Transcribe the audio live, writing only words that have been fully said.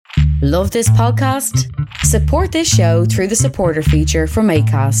Love this podcast? Support this show through the supporter feature from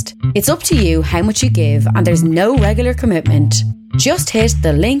Acast. It's up to you how much you give and there's no regular commitment. Just hit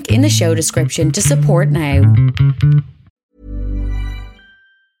the link in the show description to support now.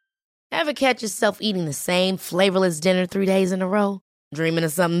 Ever catch yourself eating the same flavorless dinner 3 days in a row? Dreaming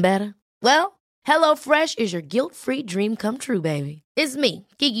of something better? Well, HelloFresh is your guilt-free dream come true, baby. It's me,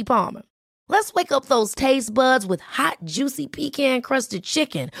 Keke Palmer. Let's wake up those taste buds with hot, juicy pecan-crusted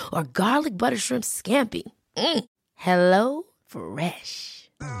chicken or garlic butter shrimp scampi. Hello Fresh.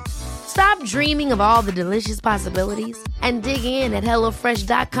 Stop dreaming of all the delicious possibilities and dig in at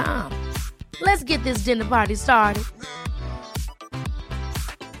HelloFresh.com. Let's get this dinner party started.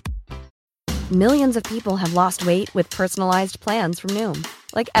 Millions of people have lost weight with personalized plans from Noom.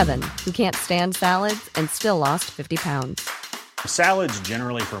 Like Evan, who can't stand salads and still lost 50 pounds. Salads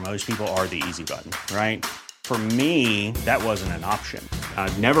generally for most people are the easy button, right? For me, that wasn't an option.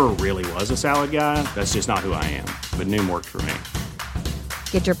 I never really was a salad guy. That's just not who I am. But Noom worked for me.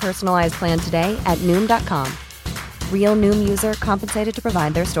 Get your personalized plan today at Noom.com. Real Noom user compensated to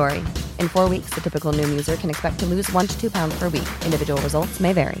provide their story. In 4 weeks, the typical Noom user can expect to lose 1 to 2 pounds per week. Individual results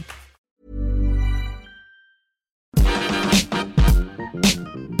may vary.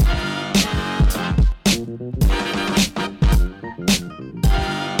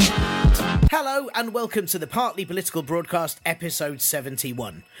 Hello and welcome to the Partly Political Broadcast, episode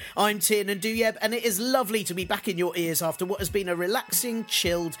 71. I'm Tiernan Douieb and it is lovely to be back in your ears after what has been a relaxing,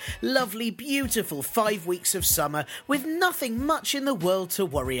 chilled, lovely, beautiful 5 weeks of summer with nothing much in the world to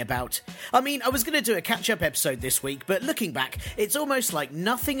worry about. I mean, I was going to do a catch-up episode this week, but looking back, it's almost like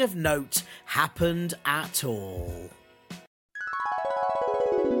nothing of note happened at all.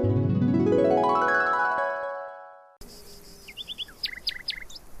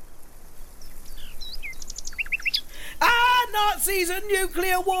 Nazis and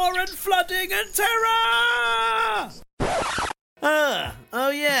nuclear war and flooding and terror!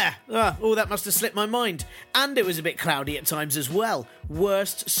 That must have slipped my mind. And it was a bit cloudy at times as well.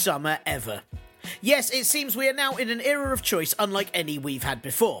 Worst summer ever. Yes, it seems we are now in an era of choice unlike any we've had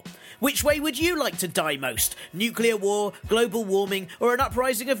before. Which way would you like to die most? Nuclear war, global warming, or an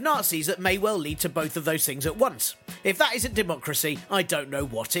uprising of Nazis that may well lead to both of those things at once? If that isn't democracy, I don't know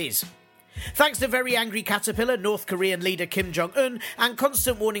what is. Thanks to very angry caterpillar North Korean leader Kim Jong-un and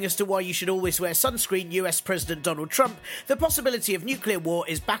constant warning as to why you should always wear sunscreen US President Donald Trump, the possibility of nuclear war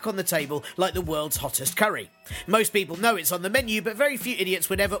is back on the table like the world's hottest curry. Most people know it's on the menu, but very few idiots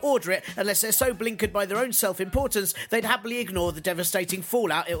would ever order it unless they're so blinkered by their own self-importance they'd happily ignore the devastating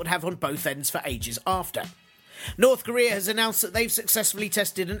fallout it would have on both ends for ages after. North Korea has announced that they've successfully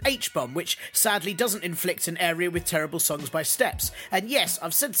tested an H-bomb, which sadly doesn't inflict an area with terrible songs by Steps. And yes,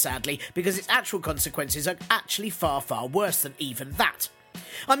 I've said sadly, because its actual consequences are actually far, far worse than even that.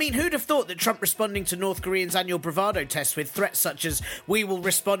 I mean, who'd have thought that Trump responding to North Koreans' annual bravado test with threats such as, "We will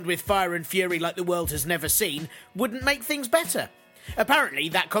respond with fire and fury like the world has never seen," wouldn't make things better? Apparently,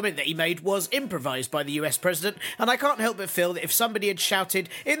 that comment that he made was improvised by the US president, and I can't help but feel that if somebody had shouted,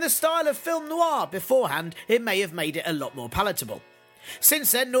 "in the style of film noir," beforehand, it may have made it a lot more palatable.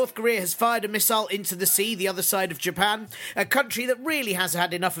 Since then, North Korea has fired a missile into the sea the other side of Japan, a country that really has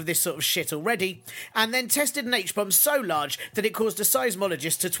had enough of this sort of shit already, and then tested an H-bomb so large that it caused a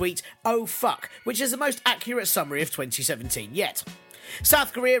seismologist to tweet, "Oh fuck," which is the most accurate summary of 2017 yet.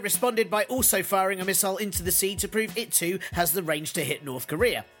 South Korea responded by also firing a missile into the sea to prove it too has the range to hit North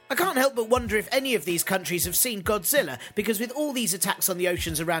Korea. I can't help but wonder if any of these countries have seen Godzilla, because with all these attacks on the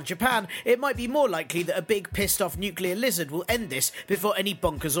oceans around Japan, it might be more likely that a big pissed off nuclear lizard will end this before any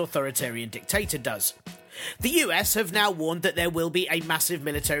bonkers authoritarian dictator does. The US have now warned that there will be a massive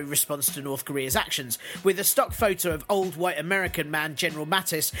military response to North Korea's actions, with a stock photo of old white American man General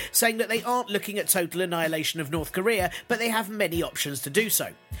Mattis saying that they aren't looking at total annihilation of North Korea, but they have many options to do so.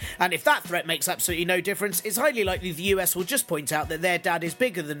 And if that threat makes absolutely no difference, it's highly likely the US will just point out that their dad is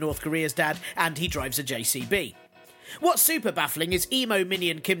bigger than North Korea's dad and he drives a JCB. What's super baffling is emo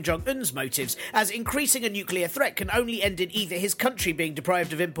minion Kim Jong-un's motives, as increasing a nuclear threat can only end in either his country being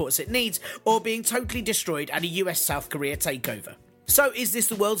deprived of imports it needs, or being totally destroyed and a US-South Korea takeover. So is this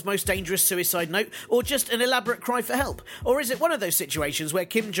the world's most dangerous suicide note, or just an elaborate cry for help? Or is it one of those situations where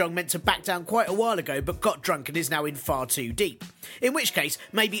Kim Jong meant to back down quite a while ago but got drunk and is now in far too deep? In which case,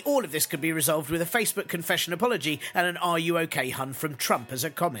 maybe all of this could be resolved with a Facebook confession apology and an "Are you okay, hun?" from Trump as a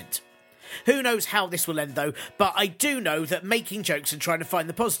comment. Who knows how this will end though, but I do know that making jokes and trying to find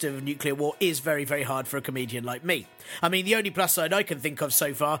the positive of nuclear war is very, very hard for a comedian like me. I mean, the only plus side I can think of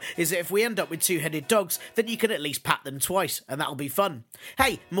so far is that if we end up with two-headed dogs, then you can at least pat them twice, and that'll be fun.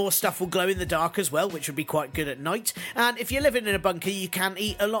 Hey, more stuff will glow in the dark as well, which would be quite good at night, and if you're living in a bunker, you can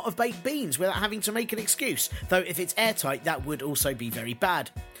eat a lot of baked beans without having to make an excuse, though if it's airtight, that would also be very bad.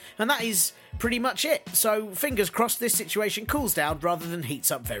 And that is pretty much it, so fingers crossed this situation cools down rather than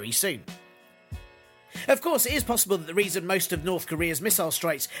heats up very soon. Of course, it is possible that the reason most of North Korea's missile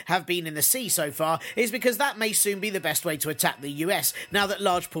strikes have been in the sea so far is because that may soon be the best way to attack the US, now that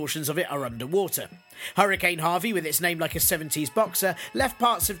large portions of it are underwater. Hurricane Harvey, with its name like a 70s boxer, left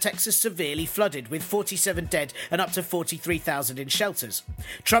parts of Texas severely flooded, with 47 dead and up to 43,000 in shelters.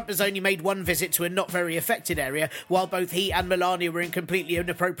 Trump has only made one visit to a not very affected area, while both he and Melania were in completely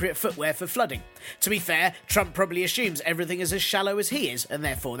inappropriate footwear for flooding. To be fair, Trump probably assumes everything is as shallow as he is, and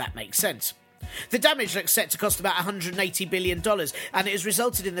therefore that makes sense. The damage looks set to cost about $180 billion, and it has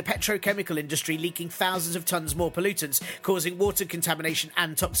resulted in the petrochemical industry leaking thousands of tons more pollutants, causing water contamination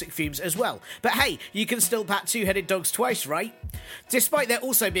and toxic fumes as well. But hey, you can still pat two-headed dogs twice, right? Despite there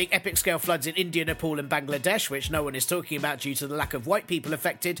also being epic-scale floods in India, Nepal and Bangladesh, which no one is talking about due to the lack of white people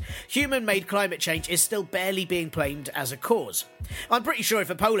affected, human-made climate change is still barely being blamed as a cause. I'm pretty sure if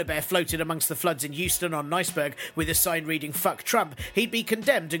a polar bear floated amongst the floods in Houston on an iceberg with a sign reading "Fuck Trump," he'd be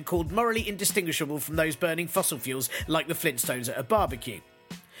condemned and called morally indistinguishable from those burning fossil fuels like the Flintstones at a barbecue.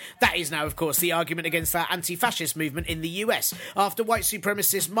 That is now, of course, the argument against that anti-fascist movement in the US, after white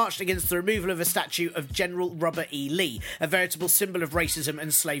supremacists marched against the removal of a statue of General Robert E. Lee, a veritable symbol of racism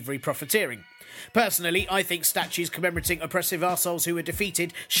and slavery profiteering. Personally, I think statues commemorating oppressive arseholes who were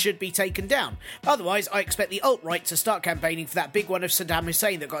defeated should be taken down. Otherwise, I expect the alt-right to start campaigning for that big one of Saddam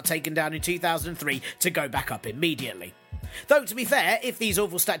Hussein that got taken down in 2003 to go back up immediately. Though, to be fair, if these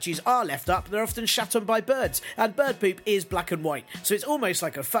awful statues are left up, they're often shat on by birds, and bird poop is black and white, so it's almost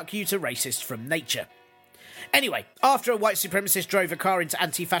like a fuck you to racists from nature. Anyway, after a white supremacist drove a car into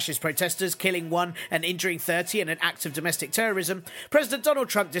anti-fascist protesters, killing 1 and injuring 30 in an act of domestic terrorism, President Donald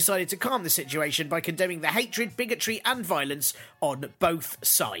Trump decided to calm the situation by condemning the hatred, bigotry and violence on both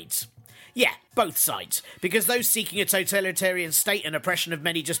sides. Yeah, both sides, because those seeking a totalitarian state and oppression of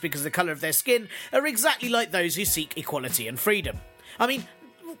many just because of the colour of their skin are exactly like those who seek equality and freedom. I mean,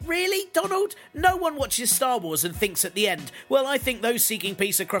 really, Donald? No one watches Star Wars and thinks at the end, well, I think those seeking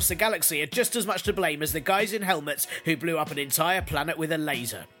peace across the galaxy are just as much to blame as the guys in helmets who blew up an entire planet with a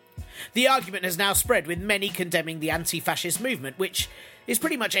laser. The argument has now spread, with many condemning the anti-fascist movement, which is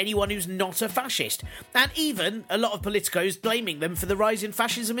pretty much anyone who's not a fascist, and even a lot of politicos blaming them for the rise in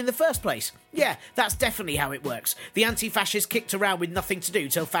fascism in the first place. Yeah, that's definitely how it works. The anti-fascists kicked around with nothing to do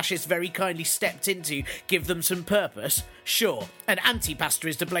till fascists very kindly stepped in to give them some purpose. Sure, an anti-pastor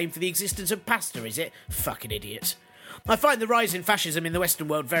is to blame for the existence of pasta, is it? Fucking idiots. I find the rise in fascism in the Western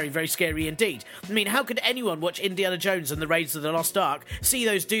world very, very scary indeed. I mean, how could anyone watch Indiana Jones and the Raiders of the Lost Ark, see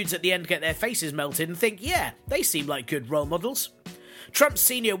those dudes at the end get their faces melted and think, yeah, they seem like good role models? Trump's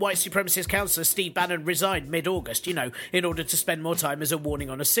senior white supremacist counsellor Steve Bannon resigned mid-August, in order to spend more time as a warning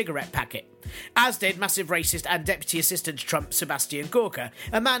on a cigarette packet. As did massive racist and Deputy Assistant to Trump Sebastian Gorka,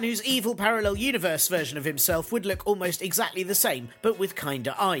 a man whose evil parallel universe version of himself would look almost exactly the same, but with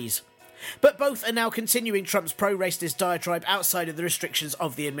kinder eyes. But both are now continuing Trump's pro-racist diatribe outside of the restrictions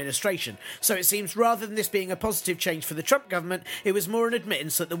of the administration, so it seems rather than this being a positive change for the Trump government, it was more an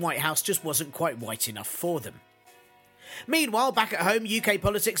admittance that the White House just wasn't quite white enough for them. Meanwhile, back at home, UK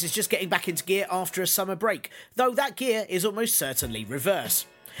politics is just getting back into gear after a summer break, though that gear is almost certainly reverse.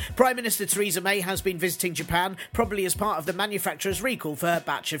 Prime Minister Theresa May has been visiting Japan, probably as part of the manufacturer's recall for her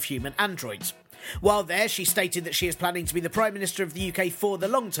batch of human androids. While there, she stated that she is planning to be the Prime Minister of the UK for the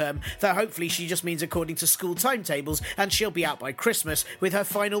long term, though hopefully she just means according to school timetables, and she'll be out by Christmas, with her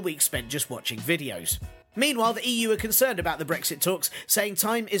final week spent just watching videos. Meanwhile, the EU are concerned about the Brexit talks, saying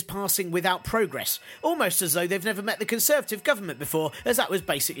time is passing without progress, almost as though they've never met the Conservative government before, as that was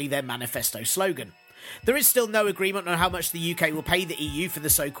basically their manifesto slogan. There is still no agreement on how much the UK will pay the EU for the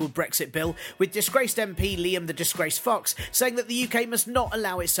so-called Brexit bill, with disgraced MP Liam the Disgraced Fox saying that the UK must not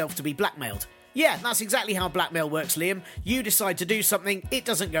allow itself to be blackmailed. Yeah, that's exactly how blackmail works, Liam. You decide to do something, it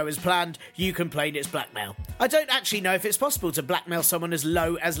doesn't go as planned, you complain it's blackmail. I don't actually know if it's possible to blackmail someone as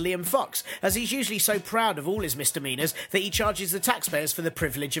low as Liam Fox, as he's usually so proud of all his misdemeanours that he charges the taxpayers for the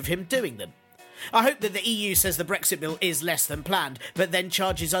privilege of him doing them. I hope that the EU says the Brexit bill is less than planned, but then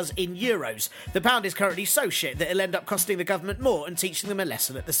charges us in euros. The pound is currently so shit that it'll end up costing the government more and teaching them a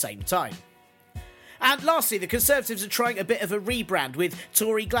lesson at the same time. And lastly, the Conservatives are trying a bit of a rebrand, with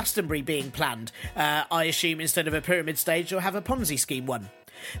Tory Glastonbury being planned. I assume instead of a pyramid stage, you'll have a Ponzi scheme one.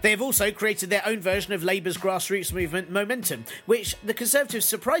 They have also created their own version of Labour's grassroots movement Momentum, which the Conservatives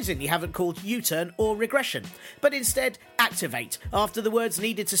surprisingly haven't called U-turn or regression, but instead Activate, after the words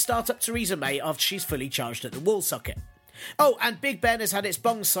needed to start up Theresa May after she's fully charged at the wall socket. Oh, and Big Ben has had its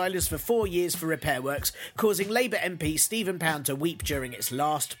bong silenced for 4 years for repair works, causing Labour MP Stephen Pound to weep during its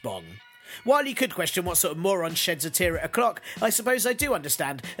last bong. While you could question what sort of moron sheds a tear at a clock, I suppose I do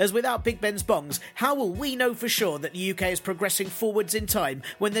understand, as without Big Ben's bongs, how will we know for sure that the UK is progressing forwards in time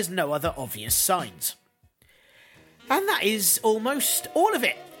when there's no other obvious signs? And that is almost all of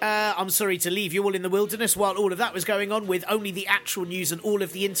it. I'm sorry to leave you all in the wilderness while all of that was going on, with only the actual news and all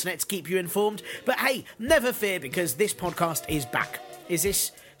of the internet to keep you informed. But hey, never fear, because this podcast is back. Is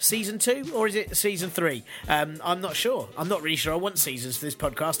this season 2 or is it season 3? I'm not sure. I'm not really sure I want seasons for this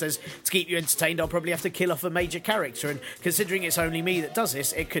podcast, as to keep you entertained I'll probably have to kill off a major character, and considering it's only me that does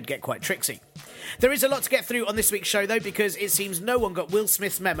this, it could get quite tricksy. There is a lot to get through on this week's show though, because it seems no one got Will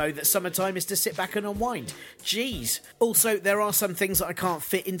Smith's memo that summertime is to sit back and unwind. Jeez. Also, there are some things that I can't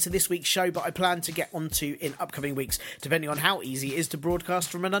fit into this week's show, but I plan to get onto in upcoming weeks, depending on how easy it is to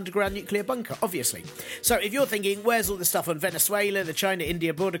broadcast from an underground nuclear bunker, obviously. So if you're thinking, where's all the stuff on Venezuela, the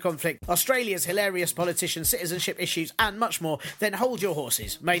China-India border conflict, Australia's hilarious politician citizenship issues, and much more, then hold your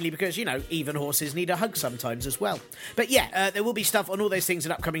horses, mainly because, you know, even horses need a hug sometimes as well. But yeah, there will be stuff on all those things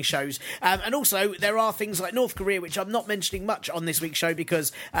in upcoming shows, and also there are things like North Korea, which I'm not mentioning much on this week's show,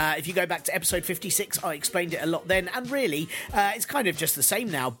 because if you go back to episode 56, I explained it a lot then, and really, it's kind of just the same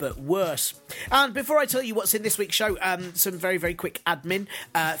now, but worse. And before I tell you what's in this week's show, some very, very quick admin.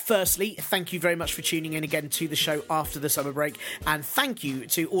 Firstly, thank you very much for tuning in again to the show after the summer break, and thank you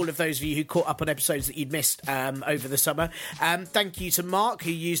to all of those of you who caught up on episodes that you'd missed over the summer. Thank you to Mark,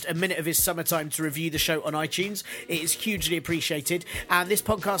 who used a minute of his summertime to review the show on iTunes. It is hugely appreciated, and this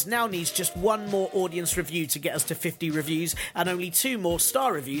podcast now needs just one more audience review to get us to 50 reviews, and only 2 more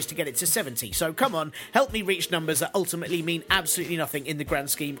star reviews to get it to 70. So come on, help me reach numbers that ultimately mean absolutely nothing in the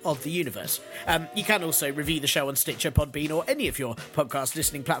grand scheme of the universe. You can also review the show on Stitcher, Podbean, or any of your podcast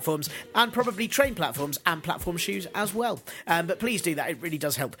listening platforms, and probably train platforms and platform shoes as well. But please do that, it really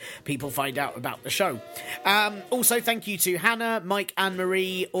does help people find out about the show. Also, thank you to Hannah, Mike,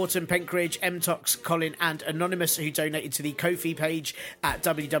 Anne-Marie, Autumn Penkridge, MTox, Colin, and Anonymous, who donated to the Ko-fi page at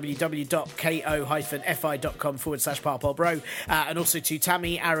www.ko-fi.com/parpolbro, and also to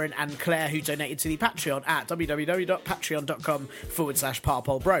Tammy, Aaron, and Claire, who donated to the Patreon at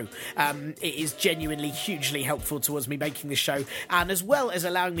www.patreon.com/parpolbro. It is genuinely hugely helpful towards me making this show, and as well as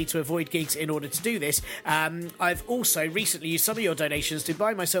allowing me to avoid gigs in order to do this, I've also recently used some of your donations to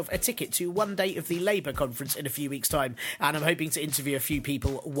buy myself a ticket to one day of the Labour conference in a few weeks' time, and I'm hoping to interview a few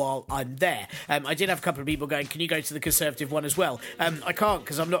people while I'm there. I did have a couple of people going, can you go to the Conservative one as well? I can't,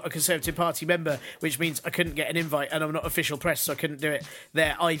 because I'm not a Conservative Party member, which means I couldn't get an invite, and I'm not official press, so I couldn't do it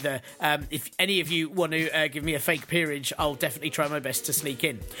there either. If any of you want to give me a fake peerage, I'll definitely try my best to sneak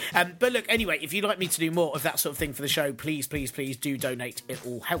in. But look, anyway, if you'd like me to do more of that sort of thing for the show, please, please, please do donate. It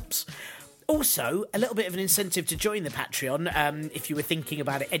all helps. Also, a little bit of an incentive to join the Patreon, if you were thinking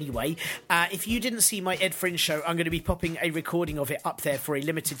about it anyway. If you didn't see my Ed Fringe show, I'm going to be popping a recording of it up there for a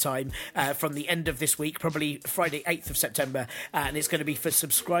limited time from the end of this week, probably Friday 8th of September, and it's going to be for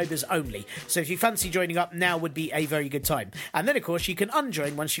subscribers only. So if you fancy joining up, now would be a very good time. And then, of course, you can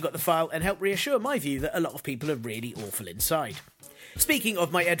unjoin once you've got the file and help reassure my view that a lot of people are really awful inside. Speaking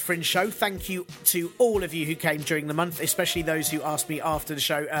of my Ed Fringe show, thank you to all of you who came during the month, especially those who asked me after the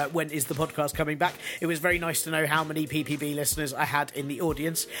show, when is the podcast coming back? It was very nice to know how many PPB listeners I had in the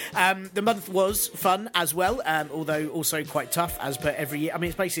audience. The month was fun as well, although also quite tough as per every year. I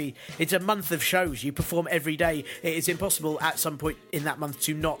mean, it's a month of shows. You perform every day. It is impossible at some point in that month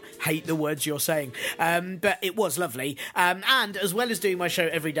to not hate the words you're saying. But it was lovely. And as well as doing my show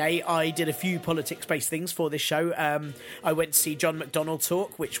every day, I did a few politics-based things for this show. I went to see John McDonnell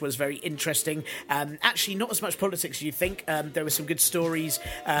talk, which was very interesting. Actually, not as much politics as you'd think. There were some good stories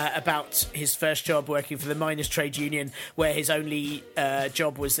about his first job working for the miners' trade union, where his only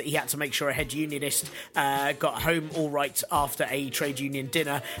job was that he had to make sure a head unionist got home all right after a trade union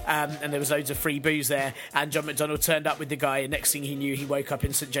dinner, and there was loads of free booze there, and John McDonnell turned up with the guy, and next thing he knew, he woke up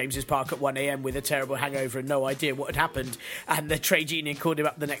in St James's Park at 1 a.m. with a terrible hangover and no idea what had happened. And the trade union called him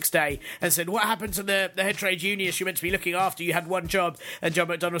up the next day and said, what happened to the head trade unionist you meant to be looking after? You had one job. And John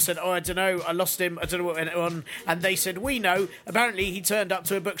McDonnell said, I don't know, I lost him, I don't know what went on. And they said, we know. Apparently he turned up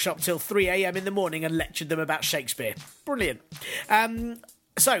to a bookshop till 3 a.m. in the morning and lectured them about Shakespeare. Brilliant.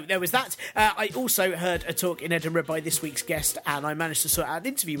 So there was that. I also heard a talk in Edinburgh by this week's guest, and I managed to sort out an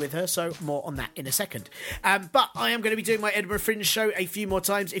interview with her, so more on that in a second. But I am going to be doing my Edinburgh Fringe show a few more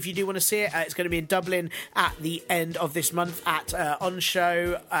times. If you do want to see it, it's going to be in Dublin at the end of this month at On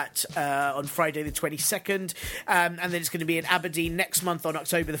Show on Friday the 22nd, and then it's going to be in Aberdeen next month on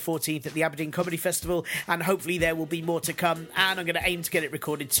October the 14th at the Aberdeen Comedy Festival, and hopefully there will be more to come, and I'm going to aim to get it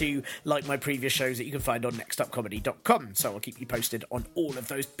recorded too, like my previous shows that you can find on nextupcomedy.com, so I'll keep you posted on all of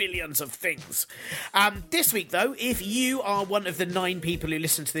those billions of things. This week, though, if you are one of the 9 people who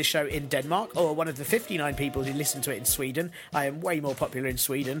listen to this show in Denmark, or one of the 59 people who listen to it in Sweden, I am way more popular in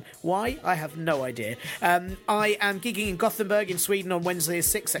Sweden. Why? I have no idea. I am gigging in Gothenburg in Sweden on Wednesday the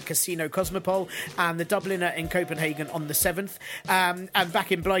 6th at Casino Cosmopol, and the Dubliner in Copenhagen on the 7th. And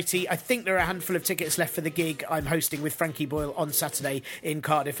back in Blighty, I think there are a handful of tickets left for the gig I'm hosting with Frankie Boyle on Saturday in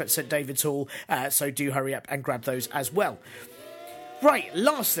Cardiff at St David's Hall, so do hurry up and grab those as well. Right,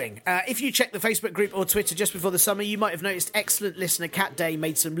 last thing. If you check the Facebook group or Twitter just before the summer, you might have noticed excellent listener Kat Day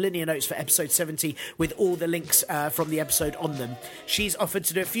made some linear notes for episode 70 with all the links from the episode on them. She's offered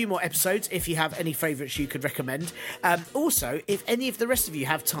to do a few more episodes if you have any favourites you could recommend. Also, if any of the rest of you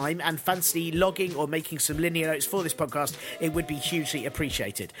have time and fancy logging or making some linear notes for this podcast, it would be hugely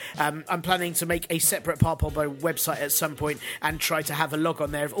appreciated. I'm planning to make a separate Parpolbo website at some point and try to have a log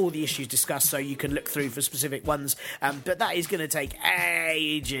on there of all the issues discussed so you can look through for specific ones. But that is going to take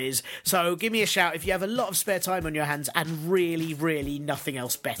ages, so give me a shout if you have a lot of spare time on your hands and really nothing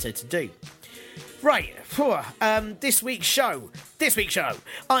else better to do. Right, this week's show,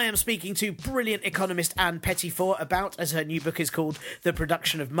 I am speaking to brilliant economist Anne Pettifor about, as her new book is called, The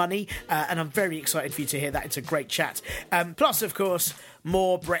Production of Money, and I'm very excited for you to hear that. It's a great chat. Plus, of course,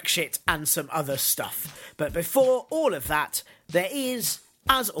 more Brexit and some other stuff. But before all of that, there is,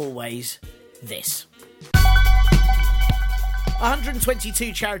 as always, this.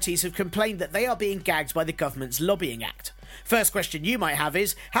 122 charities have complained that they are being gagged by the government's Lobbying Act. First question you might have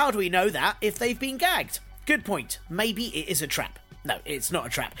is, how do we know that if they've been gagged? Good point. Maybe it is a trap. No, it's not a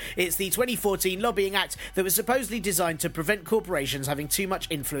trap. It's the 2014 Lobbying Act that was supposedly designed to prevent corporations having too much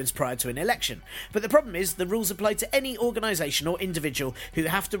influence prior to an election. But the problem is the rules apply to any organisation or individual who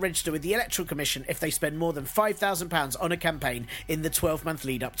have to register with the Electoral Commission if they spend more than £5,000 on a campaign in the 12-month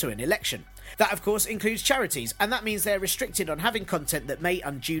lead up to an election. That, of course, includes charities, and that means they're restricted on having content that may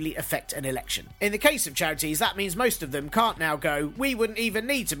unduly affect an election. In the case of charities, that means most of them can't now go, we wouldn't even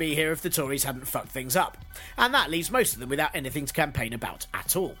need to be here if the Tories hadn't fucked things up. And that leaves most of them without anything to campaign about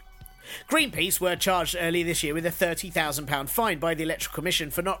at all. Greenpeace were charged earlier this year with a £30,000 fine by the Electoral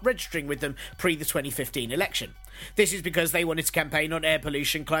Commission for not registering with them pre the 2015 election. This is because they wanted to campaign on air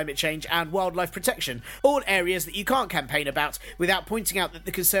pollution, climate change and wildlife protection, all areas that you can't campaign about without pointing out that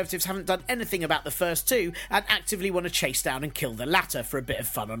the Conservatives haven't done anything about the first two and actively want to chase down and kill the latter for a bit of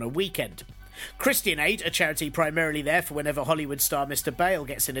fun on a weekend. Christian Aid, a charity primarily there for whenever Hollywood star Mr. Bale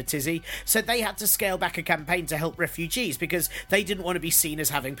gets in a tizzy, said they had to scale back a campaign to help refugees because they didn't want to be seen as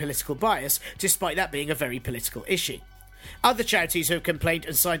having political bias, despite that being a very political issue. Other charities who have complained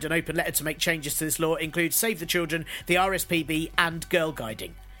and signed an open letter to make changes to this law include Save the Children, the RSPB and Girl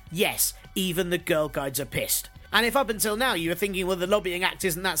Guiding. Yes, even the Girl Guides are pissed. And if up until now you were thinking, well, the Lobbying Act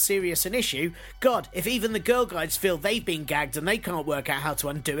isn't that serious an issue, God, if even the Girl Guides feel they've been gagged and they can't work out how to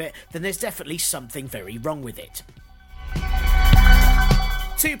undo it, then there's definitely something very wrong with it.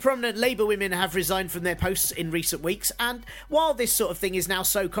 2 prominent Labour women have resigned from their posts in recent weeks, and while this sort of thing is now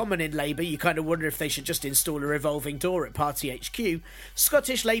so common in Labour, you kind of wonder if they should just install a revolving door at Party HQ,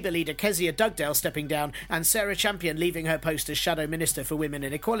 Scottish Labour leader Kezia Dugdale stepping down and Sarah Champion leaving her post as Shadow Minister for Women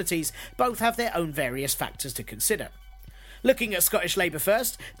and Equalities both have their own various factors to consider. Looking at Scottish Labour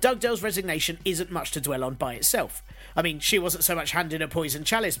first, Dugdale's resignation isn't much to dwell on by itself. I mean, she wasn't so much handed a poisoned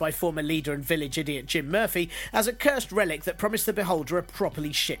chalice by former leader and village idiot Jim Murphy as a cursed relic that promised the beholder a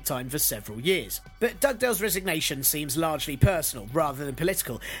properly shit time for several years. But Dugdale's resignation seems largely personal rather than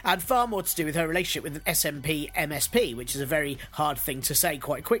political, and far more to do with her relationship with an SNP MSP, which is a very hard thing to say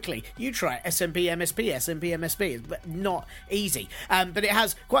quite quickly. You try it, SNP MSP, it's not easy. But it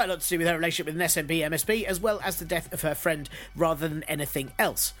has quite a lot to do with her relationship with an SNP MSP, as well as the death of her friend, rather than anything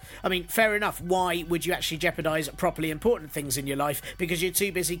else. I mean, fair enough, why would you actually jeopardise properly important things in your life because you're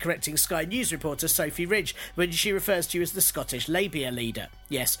too busy correcting Sky News reporter Sophie Ridge when she refers to you as the Scottish Labour leader?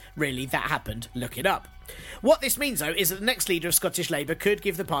 Yes, really, that happened. Look it up. What this means, though, is that the next leader of Scottish Labour could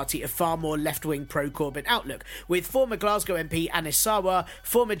give the party a far more left-wing pro-Corbyn outlook, with former Glasgow MP Anis Sarwar,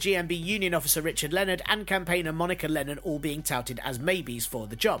 former GMB union officer Richard Leonard and campaigner Monica Lennon all being touted as maybes for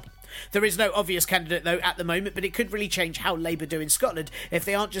the job. There is no obvious candidate, though, at the moment, but it could really change how Labour do in Scotland if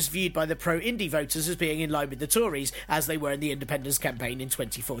they aren't just viewed by the pro-Indie voters as being in line with the Tories, as they were in the independence campaign in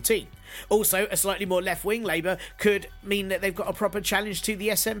 2014. Also, a slightly more left-wing Labour could mean that they've got a proper challenge to the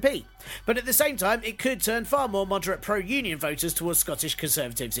SNP. But at the same time, it could turn far more moderate pro-union voters towards Scottish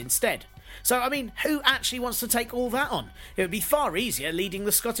Conservatives instead. So, I mean, who actually wants to take all that on? It would be far easier leading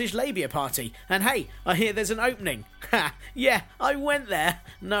the Scottish Labour Party. And hey, I hear there's an opening. Ha! Yeah, I went there.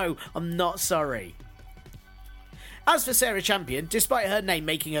 No, I'm not sorry. As for Sarah Champion, despite her name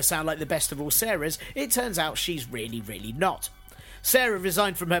making her sound like the best of all Sarahs, it turns out she's really not. Sarah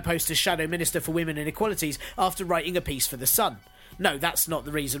resigned from her post as Shadow Minister for Women and Equalities after writing a piece for The Sun. No, that's not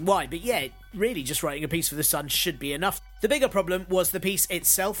the reason why, but yeah, really just writing a piece for The Sun should be enough. The bigger problem was the piece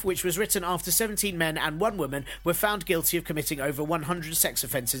itself, which was written after 17 men and 1 woman were found guilty of committing over 100 sex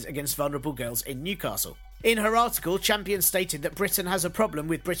offences against vulnerable girls in Newcastle. In her article, Champion stated that Britain has a problem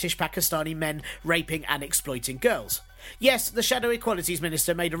with British Pakistani men raping and exploiting girls. Yes, the Shadow Equalities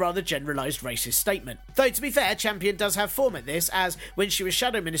Minister made a rather generalised racist statement. Though, to be fair, Champion does have form at this, as when she was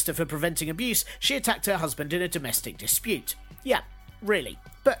Shadow Minister for Preventing Abuse, she attacked her husband in a domestic dispute. Yeah, really.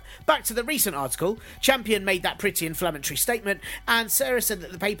 But back to the recent article, Champion made that pretty inflammatory statement, and Sarah said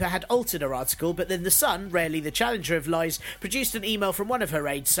that the paper had altered her article, but then The Sun, rarely the challenger of lies, produced an email from one of her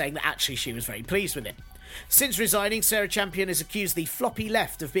aides saying that actually she was very pleased with it. Since resigning, Sarah Champion has accused the floppy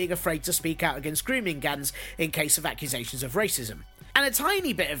left of being afraid to speak out against grooming gangs in case of accusations of racism. And a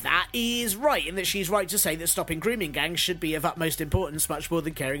tiny bit of that is right, in that she's right to say that stopping grooming gangs should be of utmost importance, much more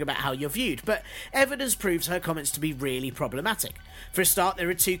than caring about how you're viewed, but evidence proves her comments to be really problematic. For a start, there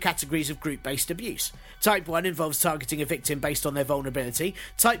are 2 categories of group-based abuse. Type 1 involves targeting a victim based on their vulnerability.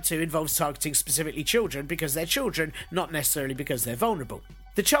 Type 2 involves targeting specifically children because they're children, not necessarily because they're vulnerable.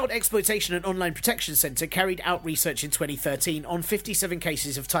 The Child Exploitation and Online Protection Centre carried out research in 2013 on 57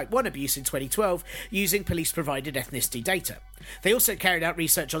 cases of Type 1 abuse in 2012 using police-provided ethnicity data. They also carried out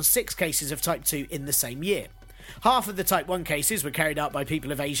research on 6 cases of Type 2 in the same year. Half of the Type 1 cases were carried out by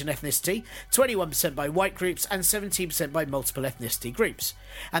people of Asian ethnicity, 21% by white groups and 17% by multiple ethnicity groups.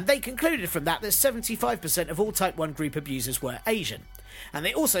 And they concluded from that 75% of all Type 1 group abusers were Asian. And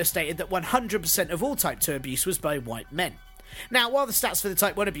they also stated that 100% of all Type 2 abuse was by white men. Now, while the stats for the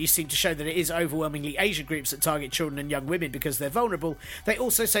Type 1 abuse seem to show that it is overwhelmingly Asian groups that target children and young women because they're vulnerable, they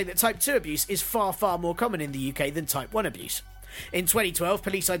also say that Type 2 abuse is far more common in the UK than Type 1 abuse. In 2012,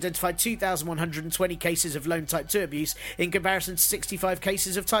 police identified 2,120 cases of lone Type 2 abuse in comparison to 65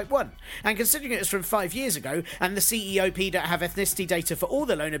 cases of Type 1. And considering it was from 5 years ago, and the CEOP don't have ethnicity data for all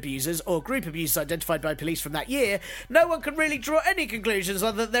the lone abusers or group abusers identified by police from that year, no one can really draw any conclusions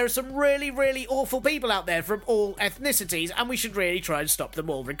other than there are some really awful people out there from all ethnicities, and we should really try and stop them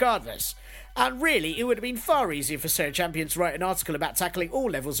all regardless. And really, it would have been far easier for Sarah Champion to write an article about tackling all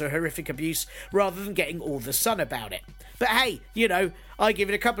levels of horrific abuse rather than getting all the sun about it. But hey, you know, I give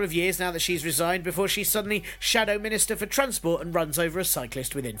it a couple of years now that she's resigned before she's suddenly Shadow Minister for Transport and runs over a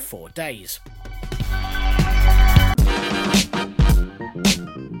cyclist within 4 days.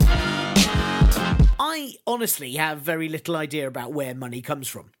 I honestly have very little idea about where money comes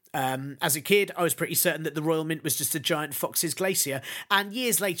from. As a kid, I was pretty certain that the Royal Mint was just a giant Fox's Glacier, and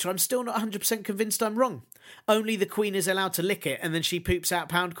years later I'm still not 100% convinced I'm wrong. Only the Queen is allowed to lick it, and then she poops out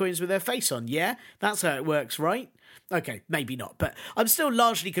pound coins with her face on, yeah? That's how it works, right? Okay, maybe not, but I'm still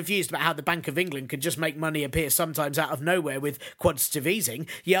largely confused about how the Bank of England can just make money appear sometimes out of nowhere with quantitative easing,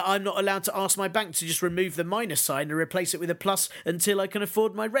 yet I'm not allowed to ask my bank to just remove the minus sign and replace it with a plus until I can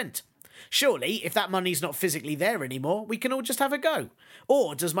afford my rent. Surely, if that money's not physically there anymore, we can all just have a go.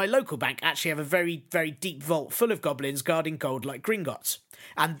 Or does my local bank actually have a very deep vault full of goblins guarding gold like Gringotts?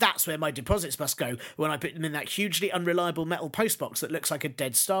 And that's where my deposits must go when I put them in that hugely unreliable metal postbox that looks like a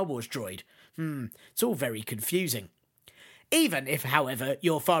dead Star Wars droid. It's all very confusing. Even if, however,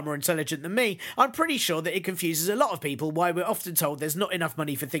 you're far more intelligent than me, I'm pretty sure that it confuses a lot of people why we're often told there's not enough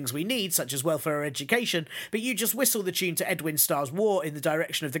money for things we need, such as welfare or education, but you just whistle the tune to Edwin Starr's War in the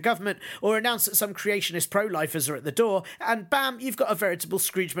direction of the government, or announce that some creationist pro-lifers are at the door, and bam, you've got a veritable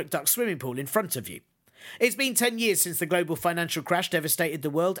Scrooge McDuck swimming pool in front of you. It's been 10 years since the global financial crash devastated the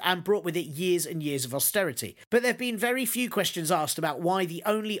world and brought with it years and years of austerity. But there have been very few questions asked about why the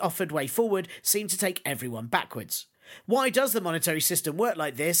only offered way forward seemed to take everyone backwards. Why does the monetary system work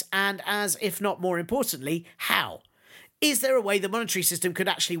like this, and as, if not more importantly, how? Is there a way the monetary system could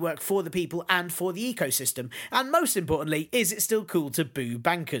actually work for the people and for the ecosystem? And most importantly, is it still cool to boo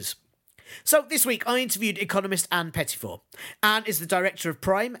bankers? So this week I interviewed economist Anne Pettifor. Anne is the director of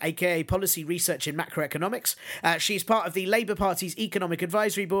Prime, aka Policy Research in Macroeconomics. She's part of the Labour Party's Economic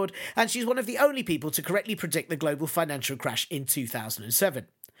Advisory Board, and she's one of the only people to correctly predict the global financial crash in 2007.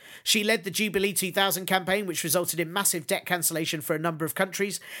 She led the Jubilee 2000 campaign, which resulted in massive debt cancellation for a number of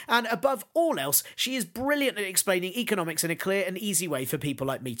countries, and above all else, she is brilliant at explaining economics in a clear and easy way for people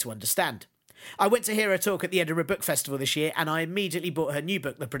like me to understand. I went to hear her talk at the Edinburgh Book Festival this year, and I immediately bought her new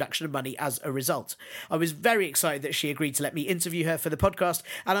book, The Production of Money, as a result. I was very excited that she agreed to let me interview her for the podcast,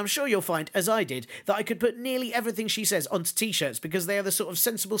 and I'm sure you'll find, as I did, that I could put nearly everything she says onto t-shirts because they are the sort of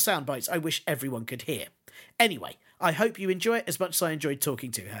sensible sound bites I wish everyone could hear. Anyway, I hope you enjoy it as much as I enjoyed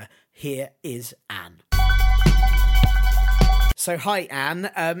talking to her. Here is Anne. So, hi,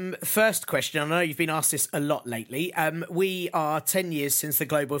 Anne. First question. I know you've been asked this a lot lately. We are 10 years since the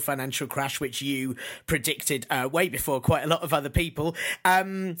global financial crash, which you predicted way before quite a lot of other people.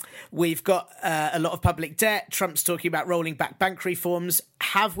 We've got a lot of public debt. Trump's talking about rolling back bank reforms.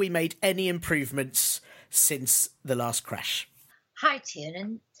 Have we made any improvements since the last crash? Hi,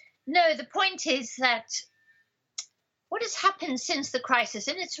 Tiernan. No, the point is that what has happened since the crisis,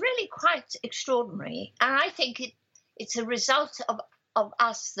 and it's really quite extraordinary, and I think it's a result of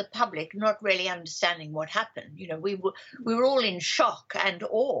us, the public, not really understanding what happened. You know, we were all in shock and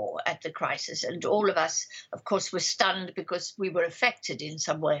awe at the crisis, and all of us, of course, were stunned because we were affected in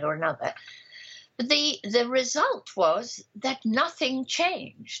some way or another. But the result was that nothing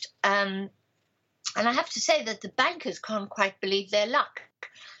changed. And I have to say that the bankers can't quite believe their luck.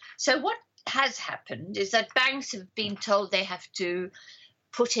 So what has happened is that banks have been told they have to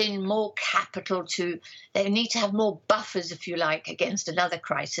put in more capital they need to have more buffers, if you like, against another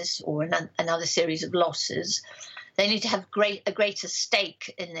crisis or another series of losses. They need to have a greater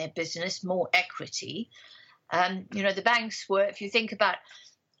stake in their business, more equity. The banks were, if you think about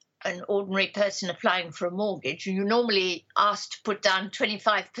an ordinary person applying for a mortgage, you're normally asked to put down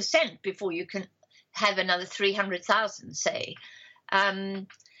 25% before you can have another 300,000, say.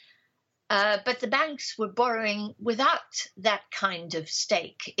 But the banks were borrowing without that kind of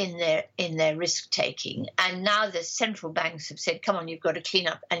stake in their risk taking, and now the central banks have said, "Come on, you've got to clean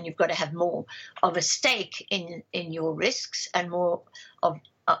up, and you've got to have more of a stake in your risks and more of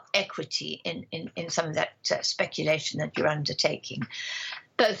equity in some of that speculation that you're undertaking,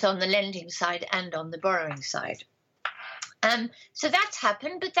 both on the lending side and on the borrowing side." So that's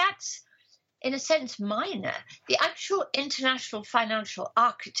happened, but that's, in a sense, minor. The actual international financial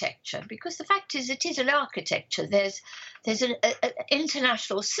architecture, because the fact is it is an architecture. There's an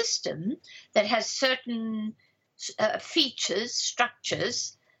international system that has certain features,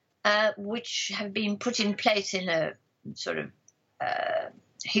 structures, which have been put in place in a sort of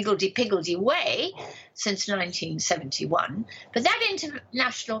higgledy-piggledy way since 1971. But that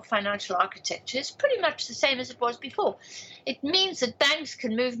international financial architecture is pretty much the same as it was before. It means that banks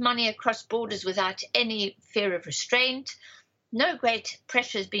can move money across borders without any fear of restraint. No great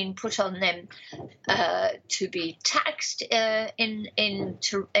pressure is being put on them to be taxed in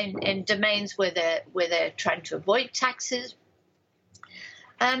domains where they're trying to avoid taxes.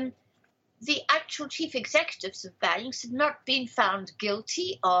 The actual chief executives of banks have not been found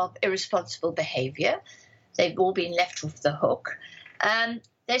guilty of irresponsible behaviour. They've all been left off the hook.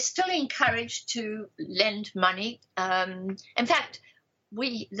 They're still encouraged to lend money. In fact,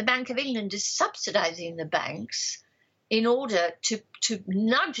 the Bank of England is subsidising the banks in order to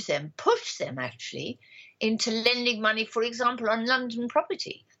nudge them, push them actually, into lending money, for example, on London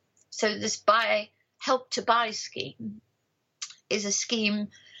property. So this Help to Buy scheme is a scheme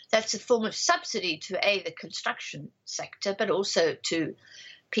that's a form of subsidy to the construction sector, but also to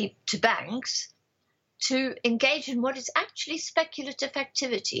banks to engage in what is actually speculative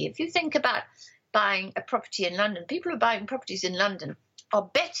activity. If you think about buying a property in London, people who are buying properties in London are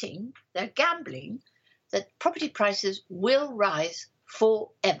betting, they're gambling, that property prices will rise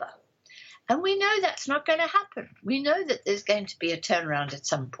forever. And we know that's not going to happen. We know that there's going to be a turnaround at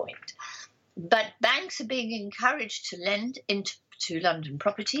some point. But banks are being encouraged to lend into London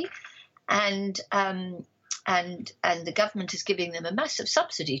property, and the government is giving them a massive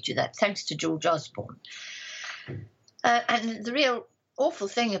subsidy to that, thanks to George Osborne. And the real awful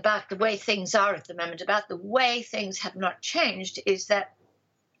thing about the way things are at the moment, about the way things have not changed, is that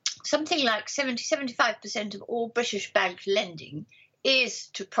something like 70-75% of all British bank lending is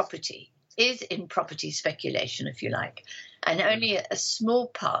to property, is in property speculation, if you like, and only a small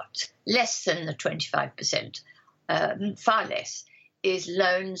part, less than the 25%, far less, is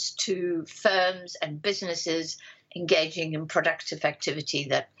loans to firms and businesses engaging in productive activity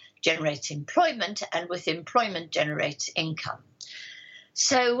that generates employment, and with employment generates income.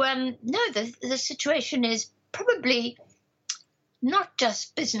 So, no, the situation is probably not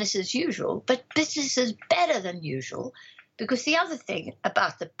just business as usual, but business is better than usual, because the other thing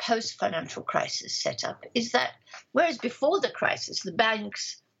about the post-financial crisis setup is that whereas before the crisis, the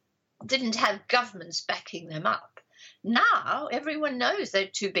banks didn't have governments backing them up, now everyone knows they're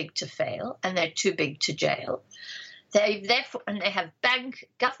too big to fail and they're too big to jail. They have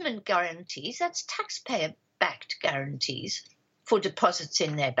government guarantees, that's taxpayer-backed guarantees for deposits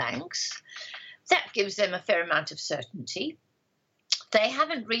in their banks. That gives them a fair amount of certainty. They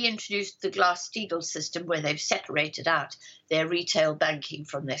haven't reintroduced the Glass-Steagall system where they've separated out their retail banking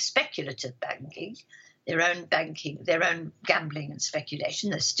from their speculative banking, their own gambling and speculation.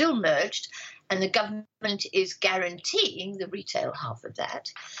 They're still merged, and the government is guaranteeing the retail half of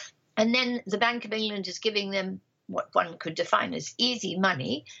that. And then the Bank of England is giving them what one could define as easy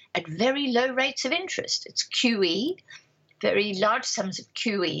money at very low rates of interest. It's QE, very large sums of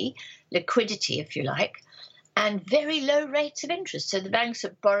QE, liquidity, if you like, and very low rates of interest. So the banks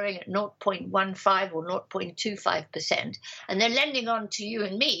are borrowing at 0.15 or 0.25%, and they're lending on to you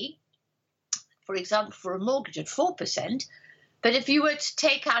and me, for example, for a mortgage at 4%. But if you were to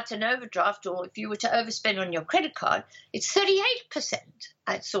take out an overdraft or if you were to overspend on your credit card, it's 38%,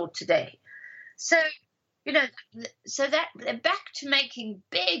 I saw today. So, so that they're back to making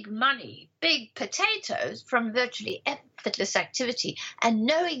big money, big potatoes from virtually effortless activity, and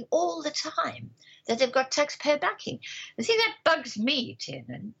knowing all the time that they've got taxpayer backing. The thing that bugs me,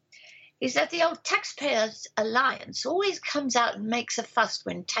 Tiernan, is that the old Taxpayers Alliance always comes out and makes a fuss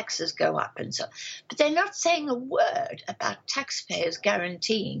when taxes go up and so on. But they're not saying a word about taxpayers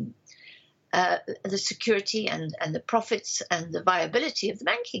guaranteeing the security and the profits and the viability of the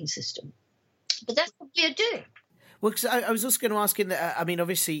banking system. But that's what we are doing. Well, cause I was also going to ask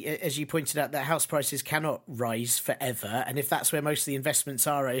obviously, as you pointed out, that house prices cannot rise forever. And if that's where most of the investments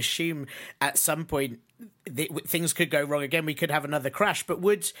are, I assume at some point things could go wrong again. We could have another crash. But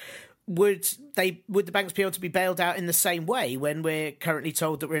would the banks be able to be bailed out in the same way when we're currently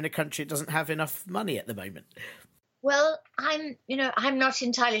told that we're in a country that doesn't have enough money at the moment? Well, I'm not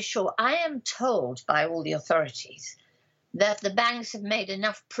entirely sure. I am told by all the authorities that the banks have made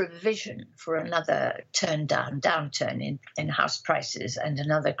enough provision for another downturn in house prices and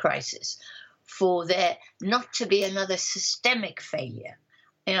another crisis, for there not to be another systemic failure.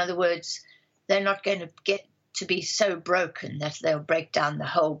 In other words, they're not going to get to be so broken that they'll break down the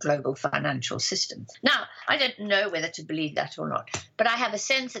whole global financial system. Now, I don't know whether to believe that or not, but I have a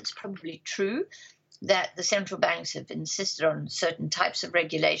sense it's probably true that the central banks have insisted on certain types of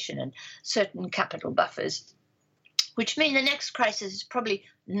regulation and certain capital buffers, which mean the next crisis is probably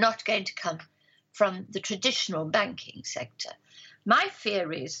not going to come from the traditional banking sector. My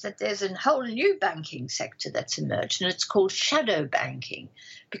fear is that there's a whole new banking sector that's emerged, and it's called shadow banking,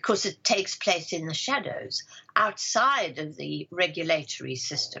 because it takes place in the shadows, outside of the regulatory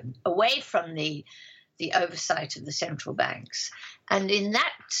system, away from the oversight of the central banks. And in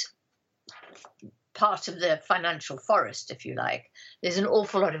that part of the financial forest, if you like, there's an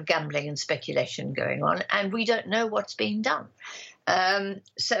awful lot of gambling and speculation going on, and we don't know what's being done.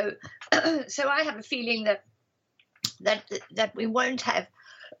 So I have a feeling that we won't have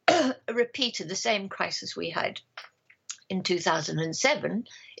a repeat of the same crisis we had in 2007.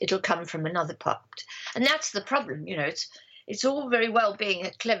 It'll come from another part, and that's the problem. It's all very well being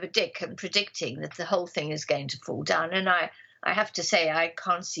a clever dick and predicting that the whole thing is going to fall down, and I have to say I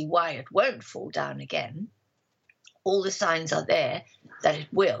can't see why it won't fall down again. All the signs are there that it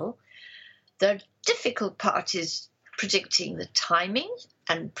will. The difficult part is predicting the timing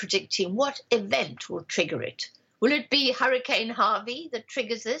and predicting what event will trigger it. Will it be Hurricane Harvey that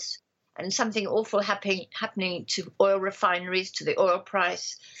triggers this and something awful happening to oil refineries, to the oil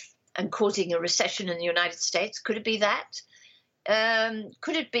price, and causing a recession in the United States? Could it be that?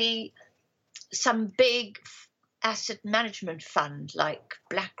 Could it be some big asset management fund like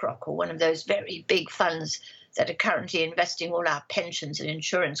BlackRock, or one of those very big funds that are currently investing all our pensions and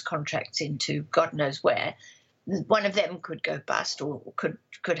insurance contracts into God knows where? One of them could go bust or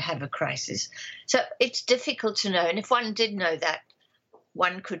could have a crisis. So it's difficult to know. And if one did know that,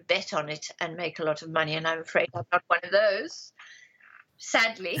 one could bet on it and make a lot of money. And I'm afraid I'm not one of those,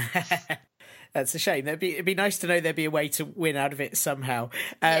 sadly. That's a shame. It'd be nice to know there'd be a way to win out of it somehow.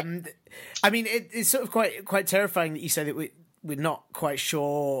 Yeah. I mean, it's sort of quite terrifying that you say that we're not quite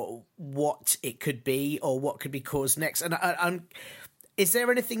sure what it could be or what could be caused next. And Is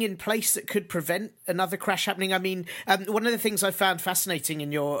there anything in place that could prevent another crash happening? I mean, one of the things I found fascinating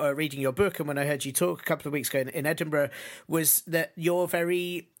in your reading your book, and when I heard you talk a couple of weeks ago in Edinburgh, was that you're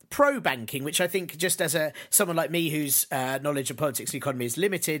very pro-banking, which I think, just as someone like me whose knowledge of politics and economy is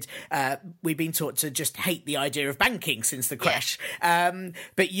limited, we've been taught to just hate the idea of banking since the crash. Yeah.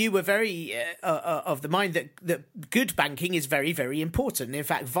 But you were very of the mind that good banking is very, very important, in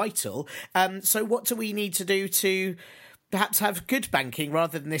fact, vital. So what do we need to do to perhaps have good banking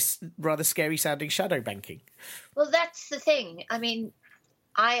rather than this rather scary-sounding shadow banking? Well, that's the thing. I mean,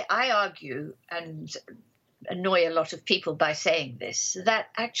 I argue and annoy a lot of people by saying this, that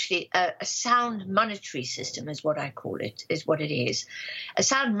actually a sound monetary system is what I call it, is what it is. A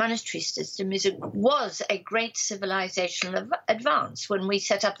sound monetary system was a great civilizational advance. When we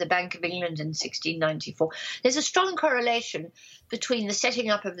set up the Bank of England in 1694, there's a strong correlation between the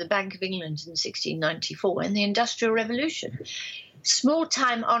setting up of the Bank of England in 1694 and the Industrial Revolution.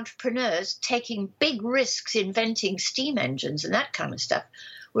 Small-time entrepreneurs taking big risks inventing steam engines and that kind of stuff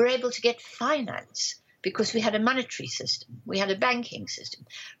were able to get finance because we had a monetary system, we had a banking system.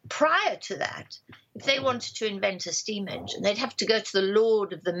 Prior to that, if they wanted to invent a steam engine, they'd have to go to the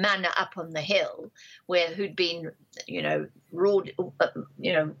lord of the manor up on the hill, who'd been,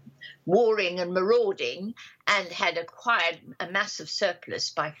 warring and marauding and had acquired a massive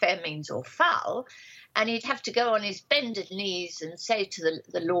surplus by fair means or foul. And he'd have to go on his bended knees and say to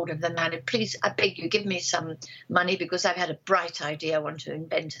the lord of the manor, please, I beg you, give me some money because I've had a bright idea. I want to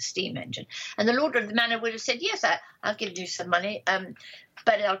invent a steam engine. And the lord of the manor would have said, yes, I'll give you some money,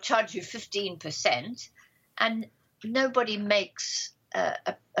 but I'll charge you 15%. And nobody makes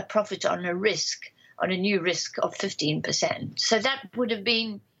a profit on a new risk of 15%. So that would have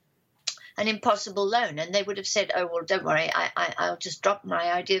been an impossible loan. And they would have said, oh, well, don't worry, I'll just drop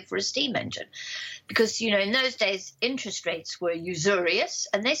my idea for a steam engine. Because, in those days, interest rates were usurious,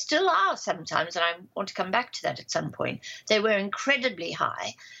 and they still are sometimes, and I want to come back to that at some point. They were incredibly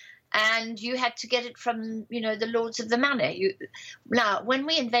high, and you had to get it from, the lords of the manor. Now, when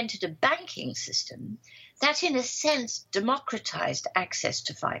we invented a banking system, that in a sense democratized access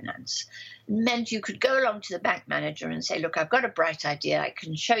to finance. It meant you could go along to the bank manager and say, look, I've got a bright idea. I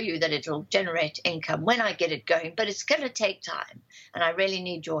can show you that it'll generate income when I get it going, but it's going to take time, and I really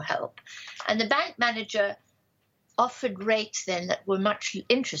need your help. And the bank manager offered rates then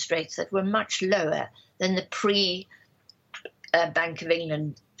interest rates that were much lower than the pre-Bank of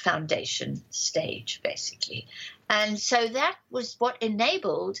England Foundation stage, basically. And so that was what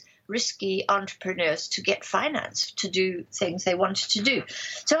enabled risky entrepreneurs to get finance to do things they wanted to do.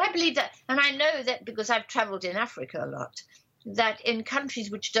 So I believe that, and I know that because I've traveled in Africa a lot, that in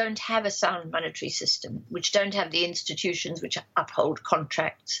countries which don't have a sound monetary system, which don't have the institutions which uphold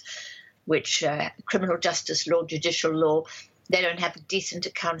contracts, which criminal justice law, judicial law, they don't have decent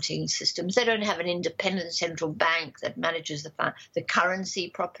accounting systems, they don't have an independent central bank that manages the currency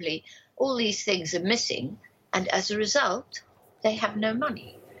properly. All these things are missing, and as a result, they have no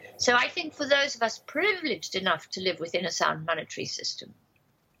money. So I think for those of us privileged enough to live within a sound monetary system,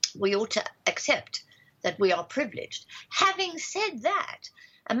 we ought to accept that we are privileged. Having said that,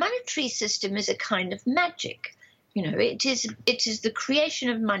 a monetary system is a kind of magic. It is the creation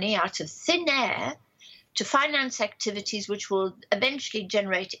of money out of thin air to finance activities which will eventually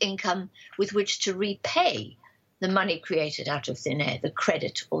generate income with which to repay the money created out of thin air, the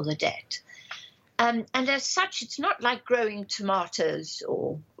credit or the debt. And as such, it's not like growing tomatoes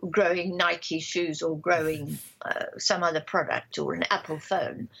or growing Nike shoes or growing some other product or an Apple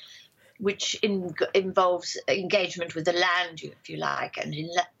phone, which involves engagement with the land, if you like, and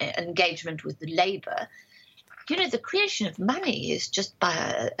engagement with the labor. The creation of money is just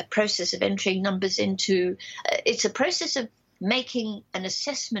by a process of entering numbers into it's a process of making an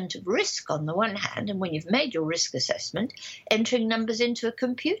assessment of risk on the one hand, and when you've made your risk assessment, entering numbers into a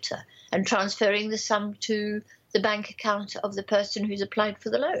computer and transferring the sum to the bank account of the person who's applied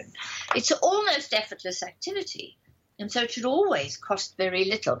for the loan. It's an almost effortless activity, and so it should always cost very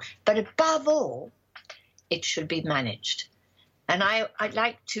little. But above all, it should be managed. And I'd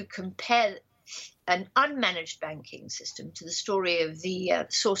like to compare an unmanaged banking system to the story of the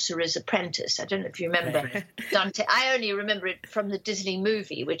Sorcerer's Apprentice. I don't know if you remember Dante. I only remember it from the Disney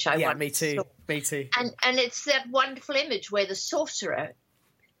movie, which I once me too. saw. Me too. And it's that wonderful image where the sorcerer,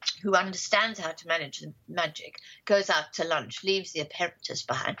 who understands how to manage the magic, goes out to lunch, leaves the apprentice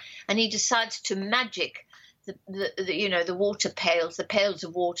behind, and he decides to magic the water pails, the pails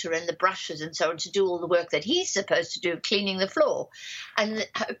of water and the brushes and so on, to do all the work that he's supposed to do, cleaning the floor. And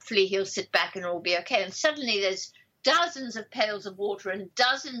hopefully he'll sit back and it'll be okay. And suddenly there's dozens of pails of water and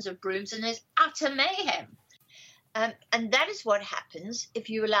dozens of brooms, and there's utter mayhem. And that is what happens if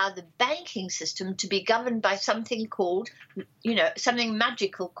you allow the banking system to be governed by something called, something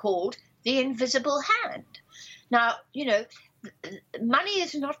magical called the invisible hand. Now, money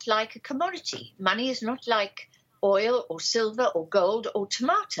is not like a commodity. Money is not like oil or silver or gold or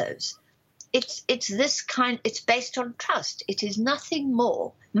tomatoes. It's this kind, it's based on trust. It is nothing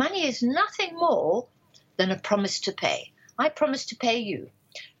more. Money is nothing more than a promise to pay. I promise to pay you.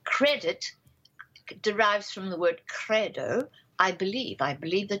 Credit derives from the word credo. I believe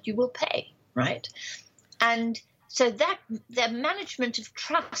that you will pay, right? And so that the management of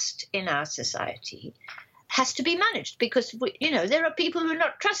trust in our society has to be managed because, there are people who are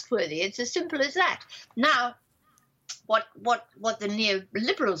not trustworthy. It's as simple as that. Now, what the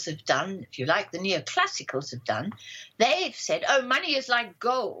neoliberals have done, if you like, the neoclassicals have done, they've said, oh, money is like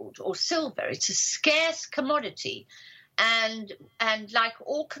gold or silver. It's a scarce commodity. And like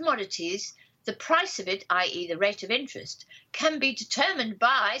all commodities, the price of it, i.e. the rate of interest, can be determined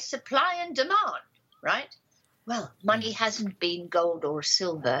by supply and demand, right? Well, money hasn't been gold or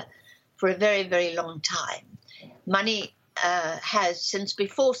silver for a very, very long time. Money has, since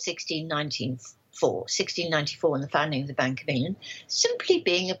before 1694 and the founding of the Bank of England, simply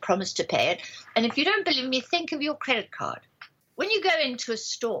being a promise to pay it. And if you don't believe me, think of your credit card. When you go into a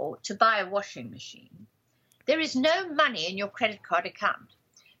store to buy a washing machine, there is no money in your credit card account.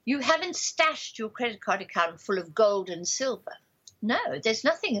 You haven't stashed your credit card account full of gold and silver. No, there's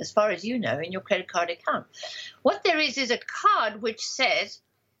nothing, as far as you know, in your credit card account. What there is a card which says,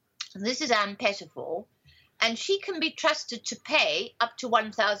 and this is Anne Pettifor, and she can be trusted to pay up to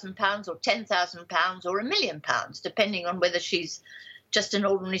 £1,000 or £10,000 or £1 million, depending on whether she's just an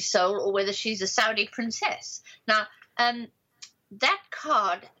ordinary soul or whether she's a Saudi princess. Now, that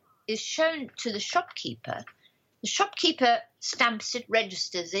card is shown to the shopkeeper. The shopkeeper stamps it,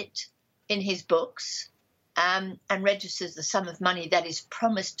 registers it in his books, and registers the sum of money that is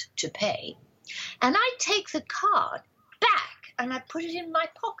promised to pay. And I take the card back and I put it in my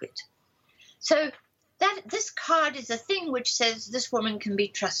pocket. So this card is a thing which says this woman can be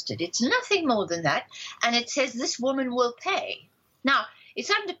trusted. It's nothing more than that. And it says this woman will pay. Now,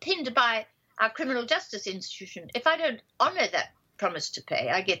 it's underpinned by our criminal justice institution. If I don't honour that promise to pay,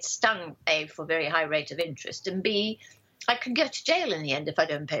 I get stung, A, for very high rate of interest, and B, I could go to jail in the end if I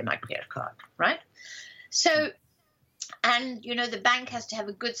don't pay my credit card, right? So, and, the bank has to have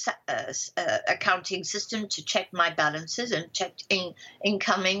a good accounting system to check my balances and check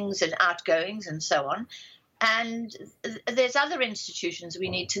incomings and outgoings and so on. And there's other institutions we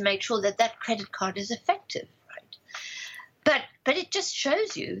need to make sure that that credit card is effective, right? But it just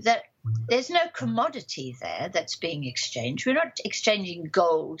shows you that there's no commodity there that's being exchanged. We're not exchanging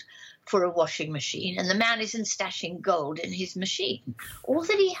gold for a washing machine, and the man isn't stashing gold in his machine. All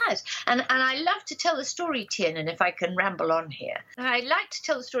that he has. And I love to tell the story, Tiernan, if I can ramble on here. I like to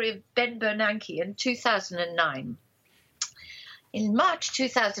tell the story of Ben Bernanke in 2009. In March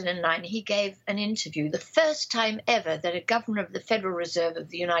 2009, he gave an interview, the first time ever that a governor of the Federal Reserve of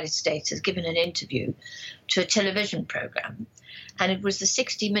the United States has given an interview to a television program. And it was the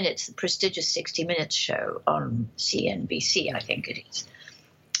 60 Minutes, the prestigious 60 Minutes show on CNBC, I think it is.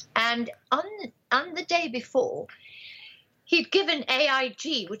 And on the day before, he'd given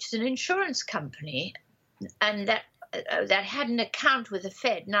AIG, which is an insurance company, and that had an account with the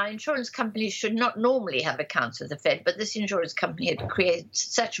Fed. Now, insurance companies should not normally have accounts with the Fed, but this insurance company had created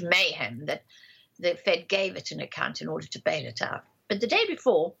such mayhem that the Fed gave it an account in order to bail it out. But the day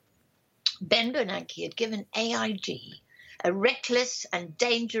before, Ben Bernanke had given AIG, a reckless and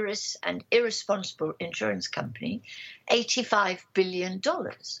dangerous and irresponsible insurance company, $85 billion.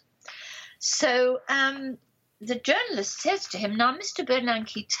 So the journalist says to him, now, Mr.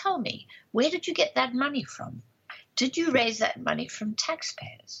 Bernanke, tell me, where did you get that money from? Did you raise that money from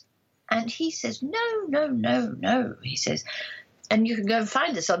taxpayers? And he says, no, he says, and you can go and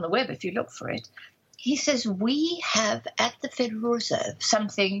find this on the web if you look for it. He says, we have at the Federal Reserve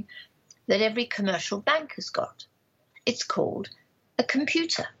something that every commercial bank has got. It's called a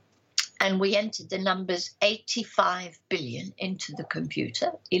computer. And we entered the numbers 85 billion into the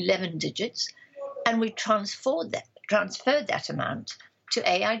computer, 11 digits, and we transferred that amount to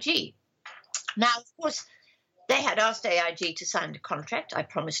AIG. Now, of course, they had asked AIG to sign a contract. I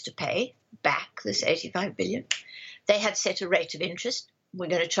promised to pay back this 85 billion. They had set a rate of interest. We're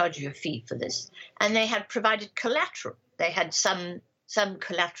going to charge you a fee for this. And they had provided collateral. They had some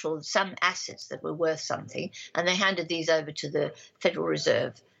collateral, some assets that were worth something, and they handed these over to the Federal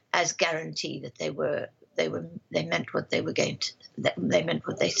Reserve as guarantee that they meant what they were going to, that they meant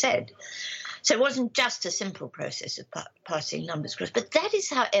what they said. So it wasn't just a simple process of passing numbers across, but that is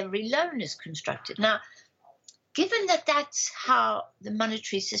how every loan is constructed. Now, given that that's how the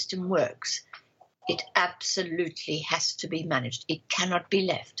monetary system works, it absolutely has to be managed. It cannot be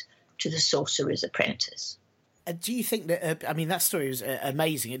left to the sorcerer's apprentice. Do you think that? I mean, that story is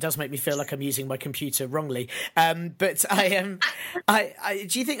amazing. It does make me feel like I'm using my computer wrongly. But I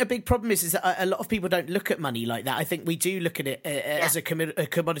do you think a big problem is that a lot of people don't look at money like that? I think we do look at it as a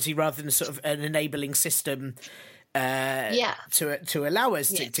commodity rather than sort of an enabling system. To allow us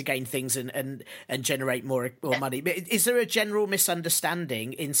to gain things and generate more money. But is there a general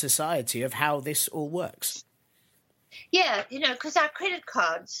misunderstanding in society of how this all works? Yeah, because our credit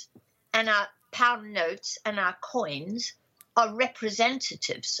cards and our pound notes and our coins are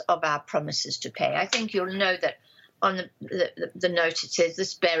representatives of our promises to pay. I think you'll know that on the note it says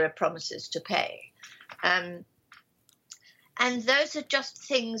this bearer promises to pay. And those are just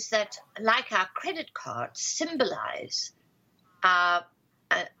things that, like our credit cards, symbolize our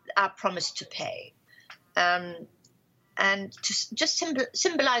promise to pay. And to just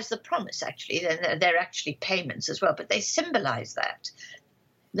symbolize the promise, actually. They're actually payments as well, but they symbolize that.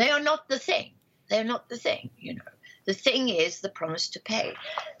 They are not the thing. They're not the thing, The thing is the promise to pay.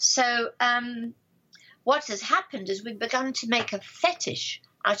 So what has happened is we've begun to make a fetish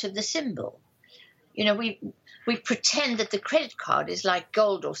out of the symbol. We pretend that the credit card is like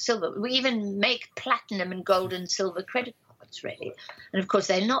gold or silver. We even make platinum and gold and silver credit cards, really. And, of course,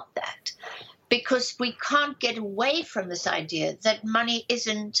 they're not that, because we can't get away from this idea that money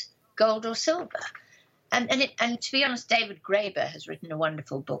isn't gold or silver. And to be honest, David Graeber has written a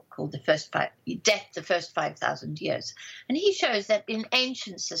wonderful book called Death, the First 5,000 Years. And he shows that in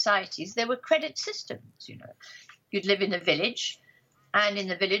ancient societies, there were credit systems, You'd live in a village, and in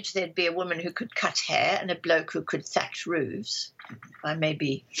the village there'd be a woman who could cut hair and a bloke who could thatch roofs. I may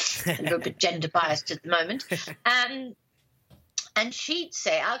be a little bit gender biased at the moment. And she'd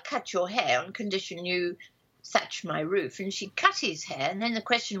say, I'll cut your hair on condition you thatch my roof. And she'd cut his hair, and then the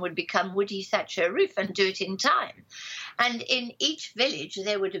question would become, would he thatch her roof and do it in time? And in each village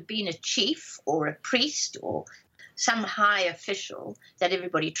there would have been a chief or a priest or some high official that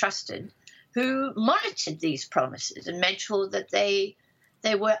everybody trusted who monitored these promises and made sure that they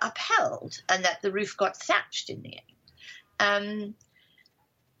were upheld and that the roof got thatched in the end.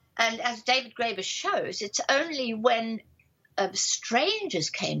 And as David Graeber shows, it's only when strangers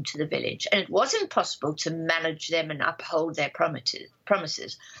came to the village and it wasn't possible to manage them and uphold their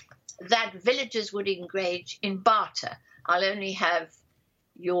promises, that villagers would engage in barter. I'll only have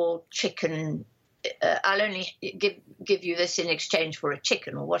your chicken, I'll only give you this in exchange for a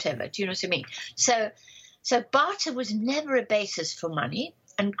chicken or whatever. Do you know what I mean? So barter was never a basis for money,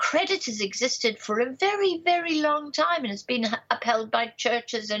 and credit has existed for a very, very long time and has been upheld by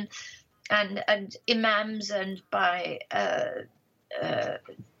churches and imams and by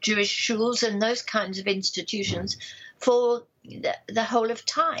Jewish shuls and those kinds of institutions for the whole of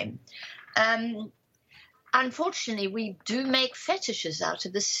time. Unfortunately, we do make fetishes out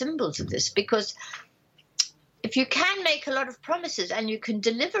of the symbols of this, because if you can make a lot of promises and you can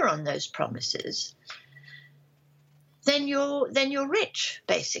deliver on those promises, then you're rich,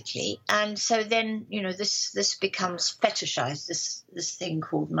 basically. And so then, this becomes fetishized, this thing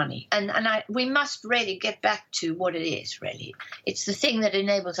called money. And we must really get back to what it is, really. It's the thing that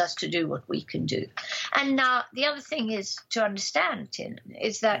enables us to do what we can do. And now the other thing is to understand, Tim,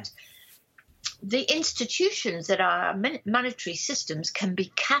 is that the institutions that are monetary systems can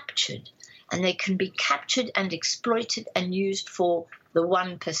be captured, and they can be captured and exploited and used for the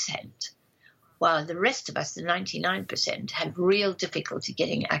 1%. While the rest of us, the 99%, have real difficulty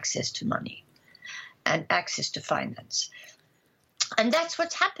getting access to money and access to finance. And that's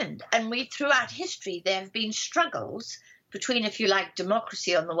what's happened. And throughout history, there have been struggles between, if you like,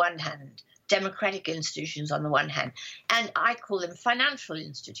 democracy on the one hand, democratic institutions on the one hand, and I call them financial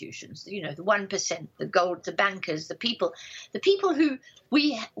institutions, the 1%, the gold, the bankers, the people who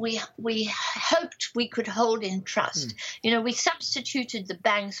we hoped we could hold in trust. We substituted the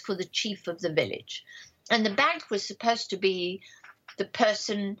banks for the chief of the village, and the bank was supposed to be the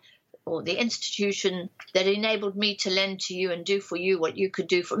person or the institution that enabled me to lend to you and do for you what you could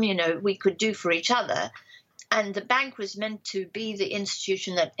do for me, we could do for each other. And the bank was meant to be the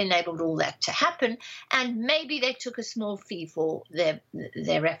institution that enabled all that to happen. And maybe they took a small fee for their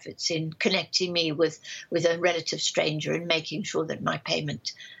efforts in connecting me with a relative stranger and making sure that my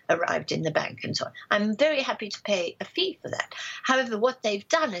payment arrived in the bank and so on. I'm very happy to pay a fee for that. However, what they've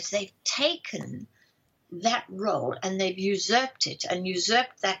done is they've taken that role and they've usurped it and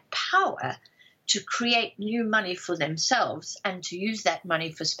usurped that power to create new money for themselves and to use that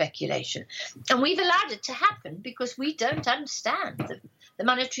money for speculation. And we've allowed it to happen because we don't understand the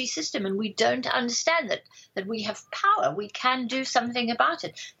monetary system, and we don't understand that we have power. We can do something about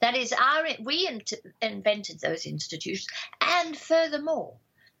it. That is, we invented those institutions. And furthermore,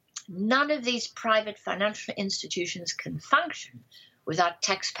 none of these private financial institutions can function without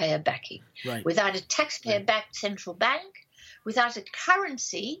taxpayer backing, right. Without a taxpayer-backed central bank, without a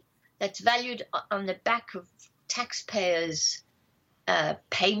currency that's valued on the back of taxpayers'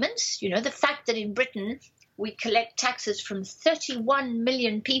 payments. You know, the fact that in Britain we collect taxes from 31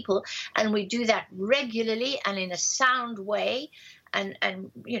 million people, and we do that regularly and in a sound way, and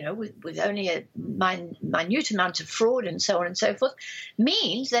you know, with only a minute amount of fraud and so on and so forth,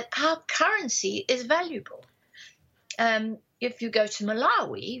 means that our currency is valuable. If you go to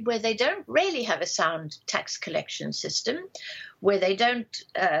Malawi, where they don't really have a sound tax collection system, where they don't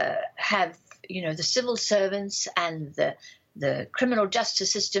have, you know, the civil servants and the criminal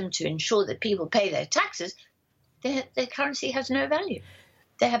justice system to ensure that people pay their taxes, their currency has no value.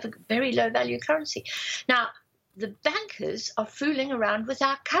 They have a very low value currency. Now, the bankers are fooling around with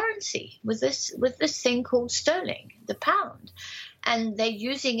our currency, with this thing called sterling, the pound. And they're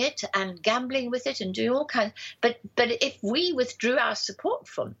using it and gambling with it and doing all kinds. But if we withdrew our support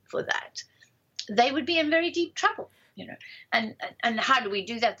for that, they would be in very deep trouble, you know. And how do we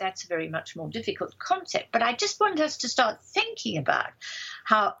do that? That's a very much more difficult concept. But I just want us to start thinking about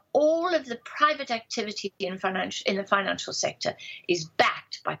how all of the private activity in the financial sector is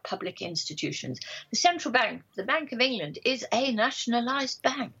backed by public institutions. The central bank, the Bank of England, is a nationalised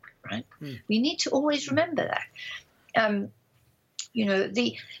bank, right? We need to always remember that. You know,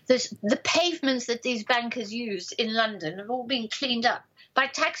 the pavements that these bankers use in London have all been cleaned up by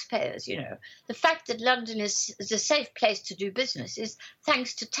taxpayers, you know. The fact that London is a safe place to do business is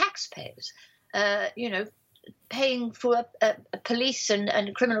thanks to taxpayers, you know, paying for a police and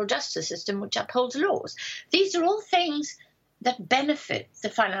a criminal justice system which upholds laws. These are all things that benefit the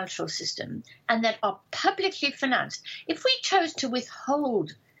financial system and that are publicly financed. If we chose to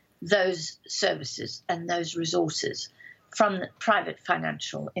withhold those services and those resources from private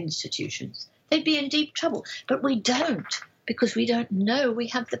financial institutions, they'd be in deep trouble. But we don't, because we don't know we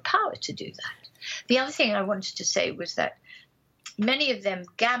have the power to do that. The other thing I wanted to say was that many of them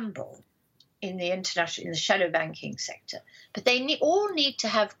gamble in the shadow banking sector, but they all need to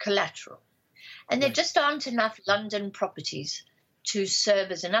have collateral. And there just aren't enough London properties to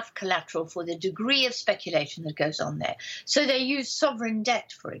serve as enough collateral for the degree of speculation that goes on there. So they use sovereign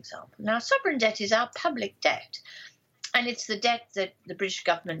debt, for example. Now, sovereign debt is our public debt. And it's the debt that the British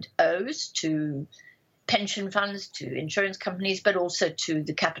government owes to pension funds, to insurance companies, but also to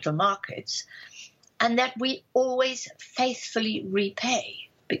the capital markets, and that we always faithfully repay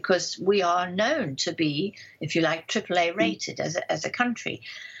because we are known to be, if you like, AAA rated as a country.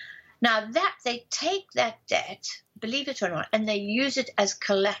 Now, that they take that debt, believe it or not, and they use it as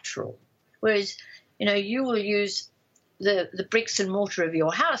collateral, whereas, you know, you will use the bricks and mortar of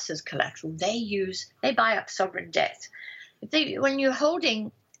your house as collateral. They buy up sovereign debt. When you're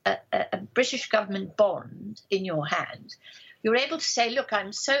holding a British government bond in your hand, you're able to say, look,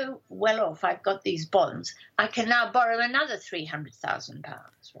 I'm so well off, I've got these bonds, I can now borrow another £300,000,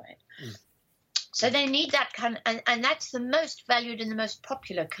 right? So they need that kind of, and that's the most valued and the most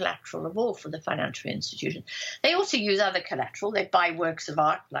popular collateral of all for the financial institution. They also use other collateral. They buy works of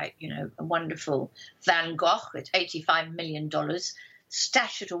art like, you know, a wonderful Van Gogh at $85 million,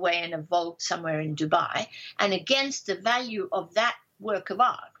 stash it away in a vault somewhere in Dubai, and against the value of that work of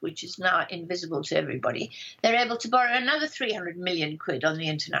art, which is now invisible to everybody, they're able to borrow another 300 million quid on the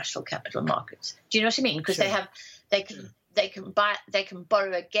international capital markets. Do you know what I mean? Because Sure. they can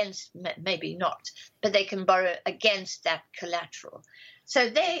borrow against, maybe not, but they can borrow against that collateral. So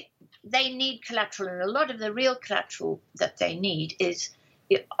they need collateral, and a lot of the real collateral that they need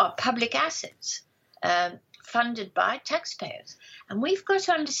are public assets funded by taxpayers. And we've got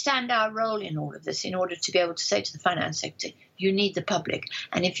to understand our role in all of this in order to be able to say to the finance sector, you need the public.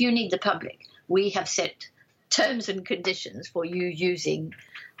 And if you need the public, we have set terms and conditions for you using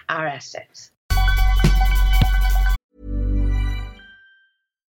our assets.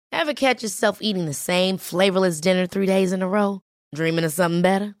 Ever catch yourself eating the same flavorless dinner 3 days in a row? Dreaming of something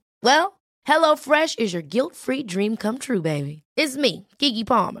better? Well, HelloFresh is your guilt-free dream come true, baby. It's me, Keke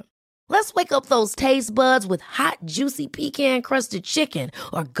Palmer. Let's wake up those taste buds with hot, juicy pecan-crusted chicken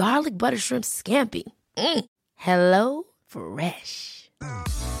or garlic butter shrimp scampi. Hello Fresh.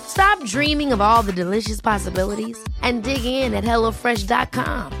 Stop dreaming of all the delicious possibilities and dig in at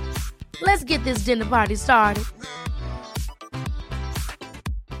HelloFresh.com. Let's get this dinner party started.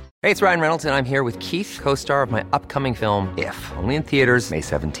 Hey, it's Ryan Reynolds, and I'm here with Keith, co-star of my upcoming film, If, only in theaters May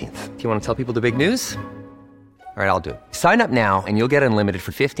 17th. Do you want to tell people the big news? All right, I'll do it. Sign up now and you'll get unlimited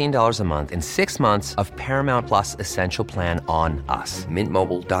for $15 a month and 6 months of Paramount Plus Essential Plan on us.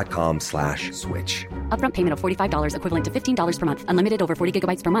 MintMobile.com/switch. Upfront payment of $45 equivalent to $15 per month. Unlimited over 40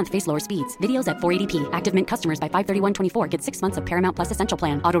 gigabytes per month. Face lower speeds. Videos at 480p. Active Mint customers by 531.24 get 6 months of Paramount Plus Essential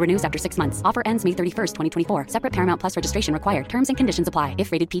Plan. Auto renews after 6 months. Offer ends May 31st, 2024. Separate Paramount Plus registration required. Terms and conditions apply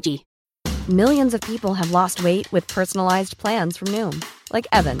if rated PG. Millions of people have lost weight with personalized plans from Noom. Like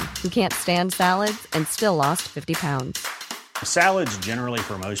Evan, who can't stand salads and still lost 50 pounds. Salads generally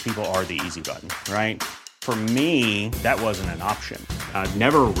for most people are the easy button, right? For me, that wasn't an option. I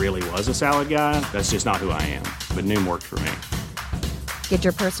never really was a salad guy. That's just not who I am. But Noom worked for me. Get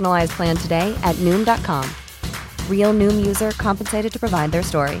your personalized plan today at Noom.com. Real Noom user compensated to provide their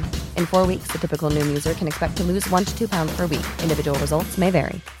story. In 4 weeks, the typical Noom user can expect to lose 1 to 2 pounds per week. Individual results may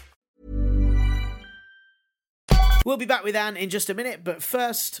vary. We'll be back with Anne in just a minute, but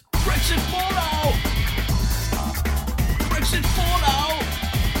first... Brexit fallout! Brexit fallout!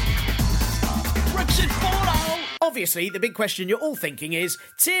 Brexit fallout! Obviously, the big question you're all thinking is,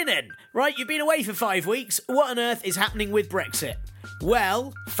 Tiernan, right, you've been away for 5 weeks, what on earth is happening with Brexit?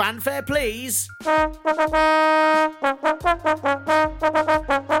 Well, fanfare please.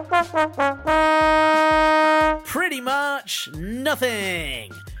 Pretty much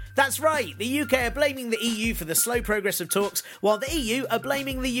nothing. That's right, the UK are blaming the EU for the slow progress of talks, while the EU are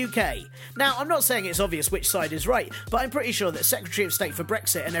blaming the UK. Now, I'm not saying it's obvious which side is right, but I'm pretty sure that Secretary of State for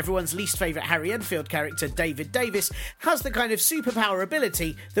Brexit and everyone's least favourite Harry Enfield character, David Davis, has the kind of superpower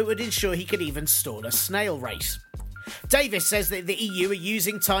ability that would ensure he could even stall a snail race. Davis says that the EU are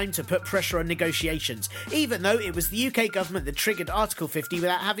using time to put pressure on negotiations, even though it was the UK government that triggered Article 50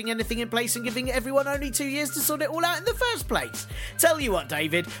 without having anything in place and giving everyone only 2 years to sort it all out in the first place. Tell you what,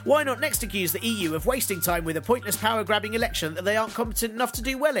 David, why not next accuse the EU of wasting time with a pointless power-grabbing election that they aren't competent enough to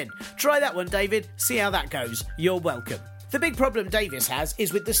do well in? Try that one, David. See how that goes. You're welcome. The big problem Davis has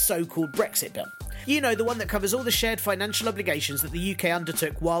is with the so-called Brexit bill. You know, the one that covers all the shared financial obligations that the UK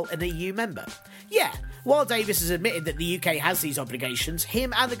undertook while an EU member. Yeah, while Davis has admitted that the UK has these obligations,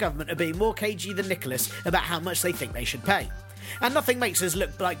 him and the government are being more cagey than Nicholas about how much they think they should pay. And nothing makes us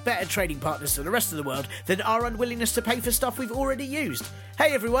look like better trading partners to the rest of the world than our unwillingness to pay for stuff we've already used.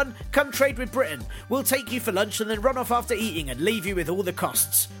 Hey everyone, come trade with Britain. We'll take you for lunch and then run off after eating and leave you with all the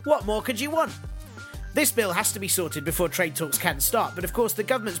costs. What more could you want? This bill has to be sorted before trade talks can start, but of course the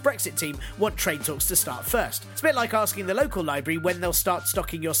government's Brexit team want trade talks to start first. It's a bit like asking the local library when they'll start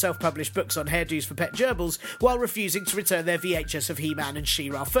stocking your self-published books on hairdos for pet gerbils while refusing to return their VHS of He-Man and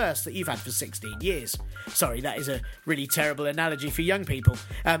She-Ra first that you've had for 16 years. Sorry, that is a really terrible analogy for young people.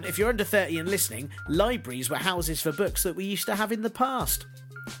 If you're under 30 and listening, libraries were houses for books that we used to have in the past.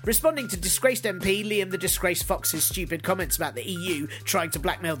 Responding to disgraced MP Liam the Disgraced Fox's stupid comments about the EU trying to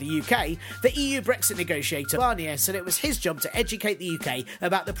blackmail the UK, the EU Brexit negotiator Barnier said it was his job to educate the UK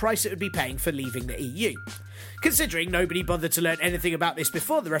about the price it would be paying for leaving the EU. Considering nobody bothered to learn anything about this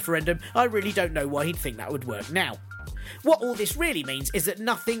before the referendum, I really don't know why he'd think that would work now. What all this really means is that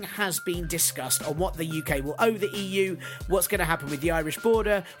nothing has been discussed on what the UK will owe the EU, what's going to happen with the Irish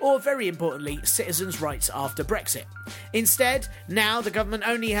border, or very importantly, citizens' rights after Brexit. Instead, now the government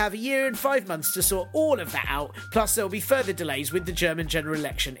only have a year and 5 months to sort all of that out, plus there will be further delays with the German general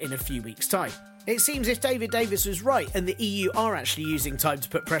election in a few weeks' time. It seems if David Davis was right and the EU are actually using time to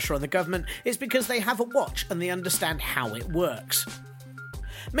put pressure on the government, it's because they have a watch and they understand how it works.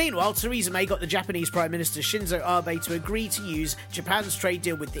 Meanwhile, Theresa May got the Japanese Prime Minister Shinzo Abe to agree to use Japan's trade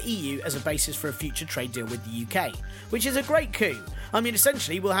deal with the EU as a basis for a future trade deal with the UK, which is a great coup. I mean,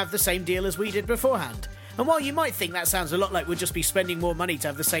 essentially, we'll have the same deal as we did beforehand. And while you might think that sounds a lot like we'll just be spending more money to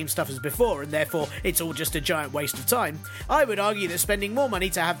have the same stuff as before and therefore it's all just a giant waste of time, I would argue that spending more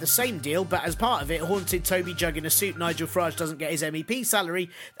money to have the same deal but as part of it haunted Toby Jug in a suit Nigel Farage doesn't get his MEP salary,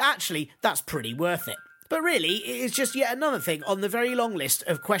 actually that's pretty worth it. But really, it is just yet another thing on the very long list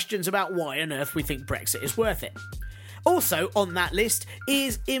of questions about why on earth we think Brexit is worth it. Also on that list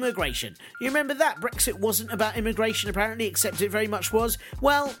is immigration. You remember that Brexit wasn't about immigration apparently, except it very much was?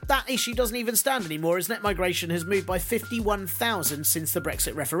 Well, that issue doesn't even stand anymore as net migration has moved by 51,000 since the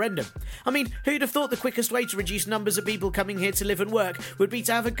Brexit referendum. I mean, who'd have thought the quickest way to reduce numbers of people coming here to live and work would be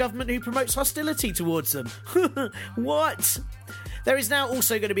to have a government who promotes hostility towards them? What? There is now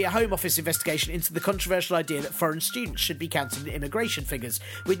also going to be a Home Office investigation into the controversial idea that foreign students should be counted in immigration figures,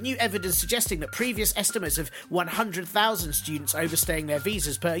 with new evidence suggesting that previous estimates of 100,000 students overstaying their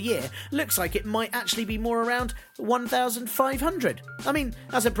visas per year looks like it might actually be more around 1,500. I mean,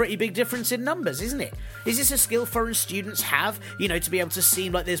 that's a pretty big difference in numbers, isn't it? Is this a skill foreign students have, to be able to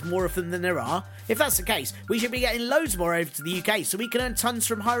seem like there's more of them than there are? If that's the case, we should be getting loads more over to the UK so we can earn tons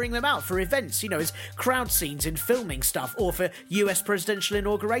from hiring them out for events, as crowd scenes in filming stuff or for US presidential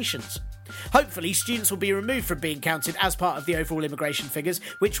inaugurations. Hopefully, students will be removed from being counted as part of the overall immigration figures,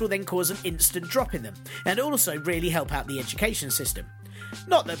 which will then cause an instant drop in them, and also really help out the education system.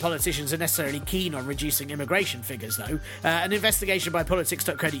 Not that politicians are necessarily keen on reducing immigration figures, though. An investigation by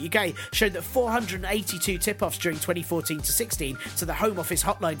politics.co.uk showed that 482 tip-offs during 2014-16 to the Home Office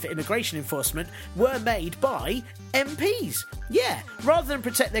hotline for immigration enforcement were made by MPs. Yeah, rather than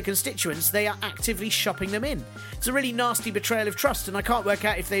protect their constituents, they are actively shopping them in. It's a really nasty betrayal of trust, and I can't work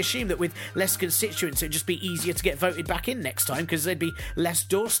out if they assume that with less constituents it'd just be easier to get voted back in next time because there'd be less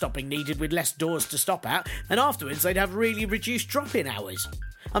door stopping needed with less doors to stop at, and afterwards they'd have really reduced drop-in hours.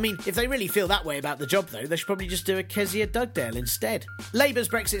 I mean, if they really feel that way about the job, though, they should probably just do a Kezia Dugdale instead. Labour's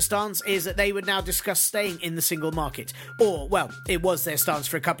Brexit stance is that they would now discuss staying in the single market. Or, well, it was their stance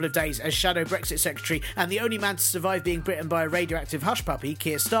for a couple of days as Shadow Brexit Secretary and the only man to survive being bitten by a radioactive hush puppy,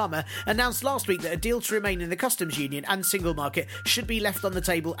 Keir Starmer, announced last week that a deal to remain in the customs union and single market should be left on the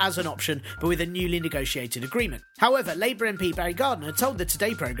table as an option, but with a newly negotiated agreement. However, Labour MP Barry Gardiner told the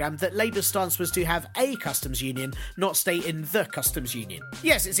Today programme that Labour's stance was to have a customs union, not stay in the customs union.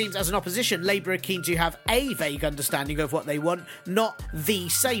 Yes, it seems as an opposition, Labour are keen to have a vague understanding of what they want, not the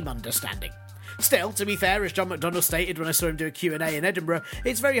same understanding. Still, to be fair, as John McDonnell stated when I saw him do a Q&A in Edinburgh,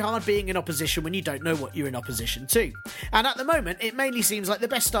 it's very hard being in opposition when you don't know what you're in opposition to. And at the moment, it mainly seems like the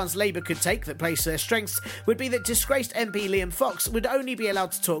best stance Labour could take that plays to their strengths would be that disgraced MP Liam Fox would only be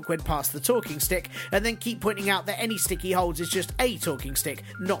allowed to talk when past the talking stick, and then keep pointing out that any stick he holds is just a talking stick,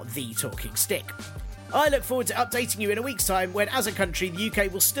 not the talking stick. I look forward to updating you in a week's time when, as a country, the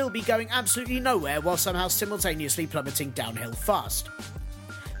UK will still be going absolutely nowhere while somehow simultaneously plummeting downhill fast.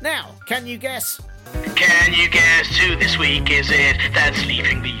 Now, can you guess? Can you guess who this week is it that's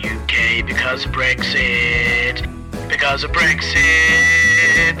leaving the UK because of Brexit? Because of Brexit!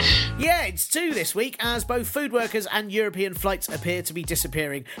 Yeah, it's two this week, as both food workers and European flights appear to be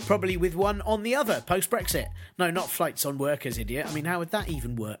disappearing, probably with one on the other, post-Brexit. No, not flights on workers, idiot. I mean, how would that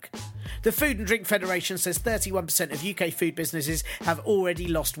even work? The Food and Drink Federation says 31% of UK food businesses have already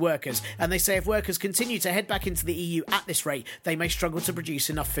lost workers, and they say if workers continue to head back into the EU at this rate, they may struggle to produce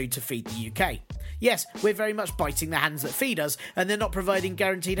enough food to feed the UK. Yes, we're very much biting the hands that feed us, and they're not providing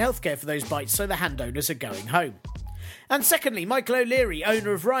guaranteed healthcare for those bites, so the hand owners are going home. And secondly, Michael O'Leary,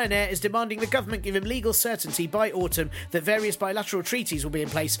 owner of Ryanair, is demanding the government give him legal certainty by autumn that various bilateral treaties will be in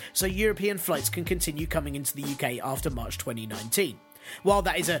place so European flights can continue coming into the UK after March 2019. While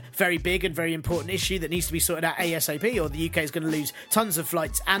that is a very big and very important issue that needs to be sorted out ASAP or the UK is going to lose tons of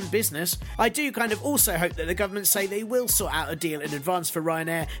flights and business, I do kind of also hope that the government say they will sort out a deal in advance for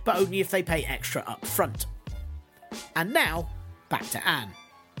Ryanair, but only if they pay extra up front. And now, back to Anne.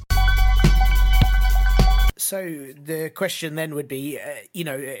 So the question then would be,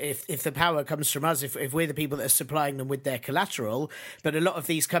 if the power comes from us, if we're the people that are supplying them with their collateral, but a lot of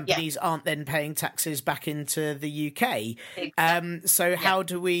these companies aren't then paying taxes back into the UK. How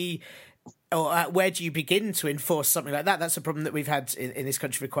do we, or where do you begin to enforce something like that? That's a problem that we've had in this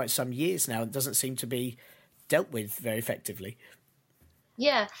country for quite some years now. It doesn't seem to be dealt with very effectively.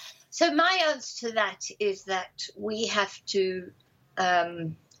 Yeah. So my answer to that is that we have to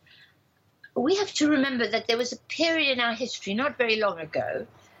remember that there was a period in our history, not very long ago,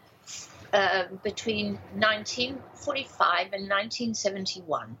 between 1945 and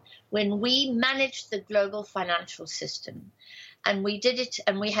 1971, when we managed the global financial system. And we did it,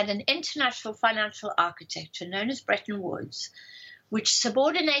 and we had an international financial architecture known as Bretton Woods, which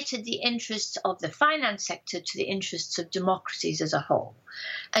subordinated the interests of the finance sector to the interests of democracies as a whole.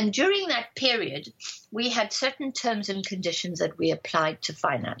 And during that period, we had certain terms and conditions that we applied to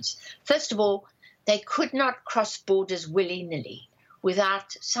finance. First of all, they could not cross borders willy-nilly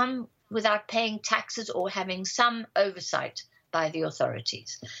without paying taxes or having some oversight by the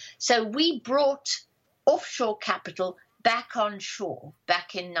authorities. So we brought offshore capital back on shore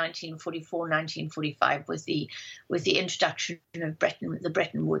back in 1944, 1945 with the introduction of the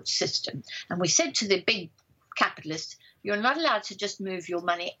Bretton Woods system. And we said to the big capitalists, you're not allowed to just move your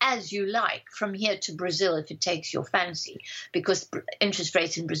money as you like from here to Brazil if it takes your fancy, because interest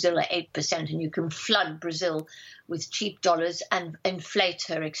rates in Brazil are 8% and you can flood Brazil with cheap dollars and inflate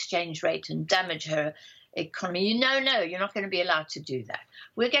her exchange rate and damage her economy. No, you're not going to be allowed to do that.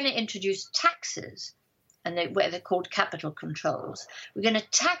 We're going to introduce taxes, and they're called capital controls. We're going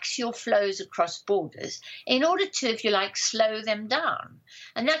to tax your flows across borders in order to, if you like, slow them down.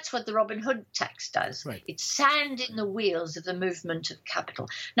 And that's what the Robin Hood tax does. Right. It's sand in the wheels of the movement of capital.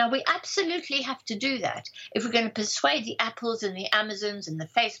 Now, we absolutely have to do that if we're going to persuade the Apples and the Amazons and the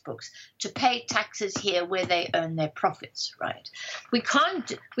Facebooks to pay taxes here where they earn their profits, right? We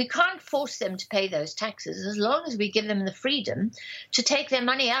can't force them to pay those taxes as long as we give them the freedom to take their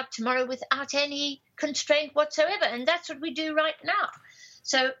money out tomorrow without any constraint whatsoever, and that's what we do right now.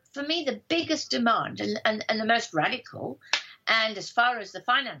 So for me, the biggest demand and the most radical, and as far as the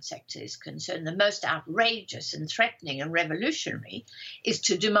finance sector is concerned, the most outrageous and threatening and revolutionary, is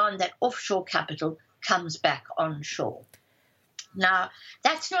to demand that offshore capital comes back onshore. Now,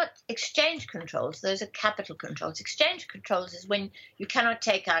 that's not exchange controls, those are capital controls. Exchange controls is when you cannot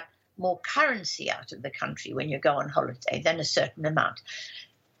take out more currency out of the country when you go on holiday than a certain amount.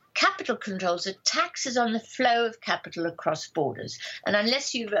 Capital controls are taxes on the flow of capital across borders. And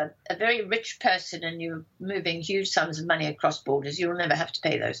unless you're a very rich person and you're moving huge sums of money across borders, you'll never have to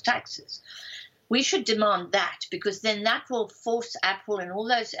pay those taxes. We should demand that, because then that will force Apple and all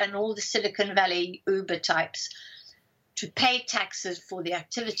the Silicon Valley Uber types to pay taxes for the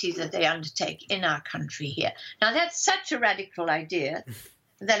activities that they undertake in our country here. Now, that's such a radical idea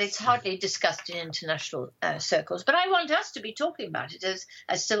that it's hardly discussed in international circles. But I want us to be talking about it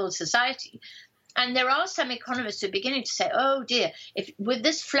as civil society. And there are some economists who are beginning to say, oh, dear, if with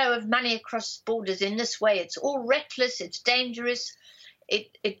this flow of money across borders in this way, it's all reckless, it's dangerous,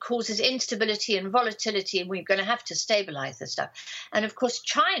 it causes instability and volatility, and we're going to have to stabilize this stuff. And, of course,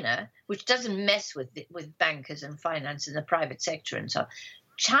 China, which doesn't mess with bankers and finance in the private sector and so on,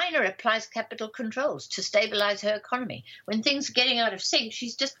 China applies capital controls to stabilize her economy. When things are getting out of sync,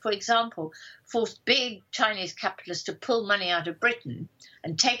 she's just, for example, forced big Chinese capitalists to pull money out of Britain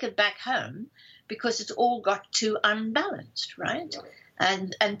and take it back home because it's all got too unbalanced, right?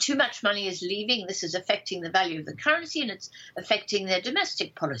 And too much money is leaving. This is affecting the value of the currency, and it's affecting their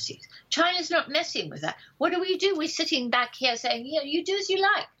domestic policies. China's not messing with that. What do? We're sitting back here saying, yeah, you do as you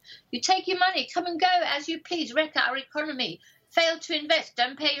like. You take your money, come and go as you please, wreck our economy. Fail to invest,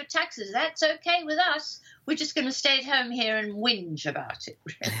 don't pay your taxes. That's okay with us. We're just going to stay at home here and whinge about it.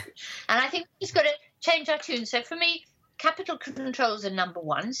 And I think we've just got to change our tune. So for me, capital controls are number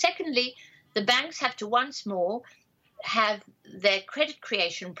one. Secondly, the banks have to once more have their credit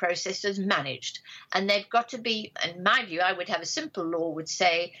creation processes managed. And they've got to be, in my view, I would have a simple law would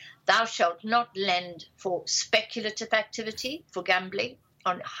say, thou shalt not lend for speculative activity, for gambling,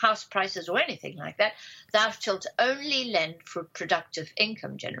 on house prices or anything like that. Thou shalt only lend for productive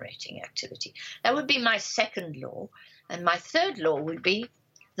income generating activity. That would be my second law. And my third law would be,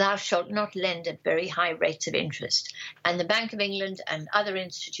 thou shalt not lend at very high rates of interest. And the Bank of England and other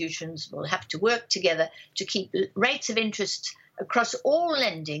institutions will have to work together to keep rates of interest across all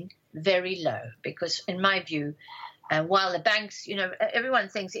lending very low. Because in my view, while the banks, everyone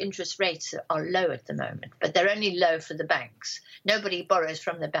thinks interest rates are low at the moment, but they're only low for the banks. Nobody borrows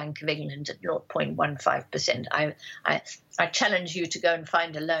from the Bank of England at 0.15%. I challenge you to go and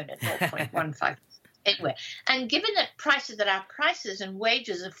find a loan at 0.15%. Anyway, and given that our prices and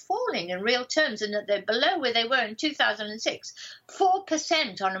wages are falling in real terms and that they're below where they were in 2006,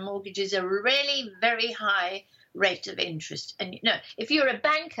 4% on a mortgage is a really very high rate of interest. And if you're a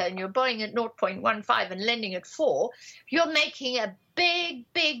banker and you're borrowing at 0.15 and lending at 4, you're making a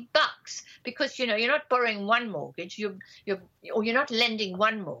big bucks, because you're not borrowing one mortgage, you're not lending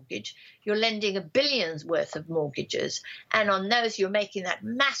one mortgage, you're lending a billion's worth of mortgages, and on those you're making that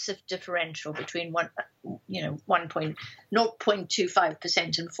massive differential between 0.25%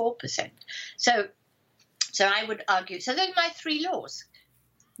 and 4%. So I would argue, so those are my three laws.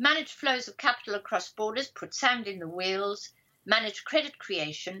 Manage flows of capital across borders, put sand in the wheels, manage credit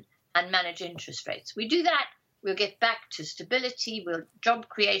creation, and manage interest rates. We do that, we'll get back to stability, job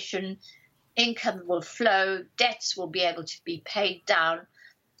creation, income will flow, debts will be able to be paid down,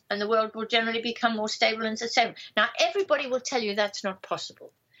 and the world will generally become more stable and sustainable. Now, everybody will tell you that's not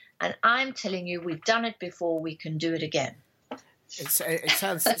possible. And I'm telling you, we've done it before, we can do it again. It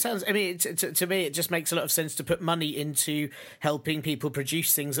sounds. I mean, to me, it just makes a lot of sense to put money into helping people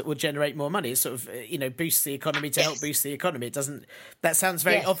produce things that will generate more money. It sort of, boosts the economy to help boost the economy. It doesn't. That sounds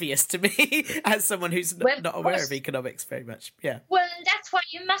very obvious to me as someone who's not aware of economics very much. Yeah. Well, and that's why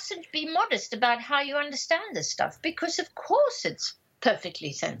you mustn't be modest about how you understand this stuff, because of course it's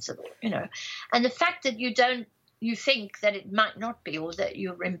perfectly sensible, and the fact that you think that it might not be, or that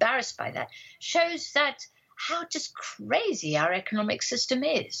you're embarrassed by that, shows that how just crazy our economic system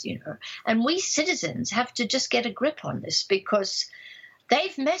is, And we citizens have to just get a grip on this because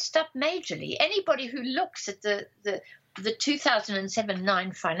they've messed up majorly. Anybody who looks at the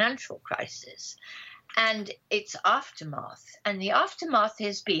 2007-9 financial crisis and its aftermath, and the aftermath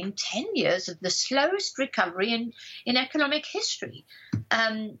has been 10 years of the slowest recovery in economic history.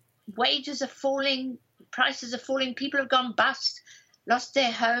 Wages are falling, prices are falling, people have gone bust, lost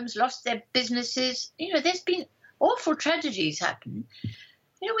their homes, lost their businesses. There's been awful tragedies happen.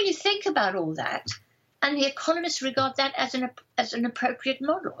 When you think about all that, and the economists regard that as an appropriate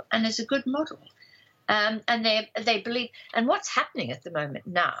model and as a good model. And they believe, and what's happening at the moment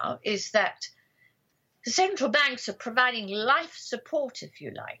now is that the central banks are providing life support, if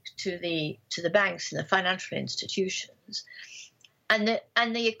you like, to the banks and the financial institutions. And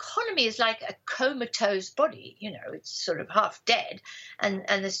the economy is like a comatose body, it's sort of half dead. And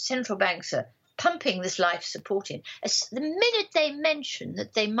the central banks are pumping this life support in. The minute they mention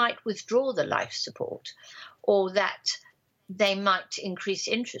that they might withdraw the life support or that they might increase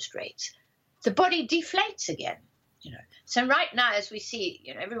interest rates, the body deflates again. So right now, as we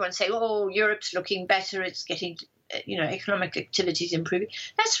see, everyone say, oh, Europe's looking better, it's getting, economic activity is improving.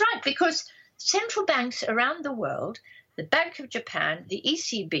 That's right, because central banks around the world, the Bank of Japan, the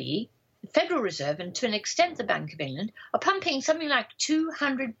ECB, the Federal Reserve, and to an extent the Bank of England, are pumping something like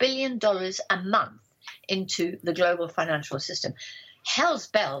 $200 billion a month into the global financial system. Hell's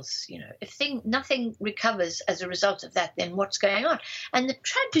bells, if nothing recovers as a result of that, then what's going on? And the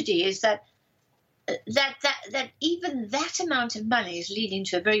tragedy is that even that amount of money is leading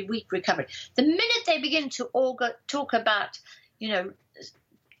to a very weak recovery. The minute they begin to talk about,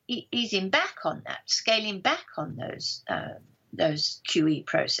 easing back on that, scaling back on those QE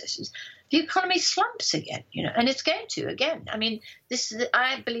processes, the economy slumps again, and it's going to again. I mean,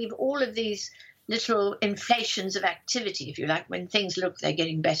 I believe all of these little inflations of activity, if you like, when things look they're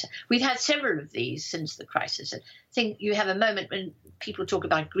getting better. We've had several of these since the crisis. I think you have a moment when people talk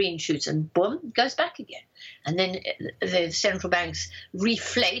about green shoots and boom, it goes back again. And then the central banks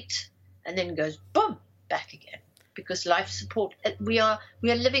reflate and then goes boom, back again. Because life support, we are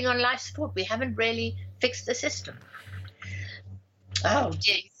living on life support. We haven't really fixed the system. Oh,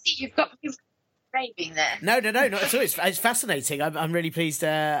 dear. You see, you've got me raving there. No, not at all. It's fascinating. I'm really pleased.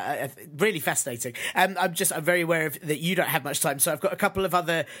 Really fascinating. I'm very aware of that you don't have much time, so I've got a couple of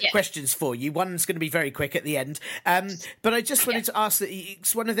other questions for you. One's going to be very quick at the end. But I just wanted to ask that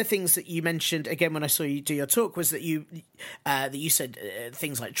it's one of the things that you mentioned again when I saw you do your talk was that you said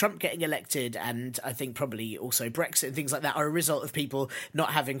things like Trump getting elected, and I think probably also Brexit and things like that are a result of people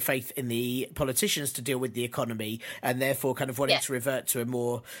not having faith in the politicians to deal with the economy, and therefore kind of wanting to revert to a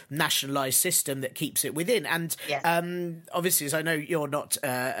more nationalised system that keeps it within. And obviously, as I know you're not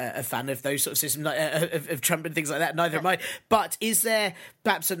a fan of those sort of systems, of Trump and things like that, neither am I. But is there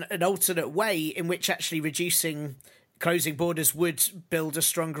perhaps an alternate way in which actually closing borders would build a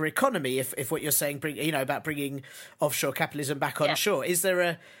stronger economy if what you're saying, about bringing offshore capitalism back on shore? Is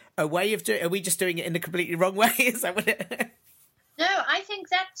there a way of doing it? Are we just doing it in a completely wrong way? Is that what it... No, I think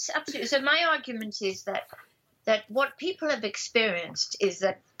that's absolutely... So my argument is that what people have experienced is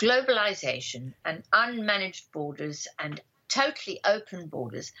that globalization and unmanaged borders and totally open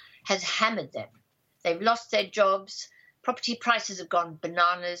borders has hammered them. They've lost their jobs, property prices have gone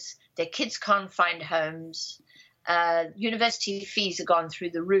bananas, their kids can't find homes, university fees have gone through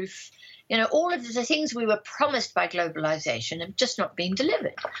the roof. All of the things we were promised by globalization have just not been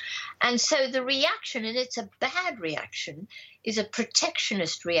delivered. And so the reaction, and it's a bad reaction, is a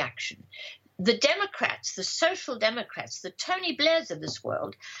protectionist reaction. The Democrats, the social democrats, the Tony Blairs of this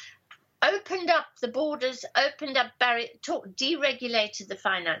world, opened up the borders, opened up barriers, deregulated the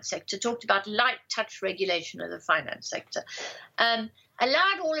finance sector, talked about light touch regulation of the finance sector,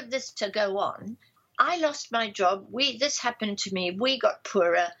 allowed all of this to go on. I lost my job. This happened to me. We got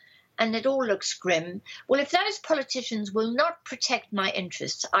poorer, and it all looks grim. Well, if those politicians will not protect my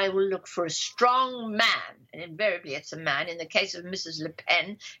interests, I will look for a strong man, and invariably it's a man. In the case of Mrs. Le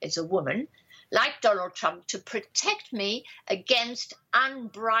Pen, it's a woman, like Donald Trump, to protect me against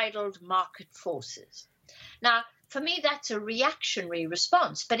unbridled market forces. Now, for me, that's a reactionary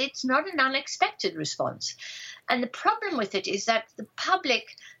response, but it's not an unexpected response. And the problem with it is that the public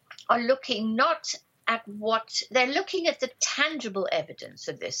are looking not at they're looking at the tangible evidence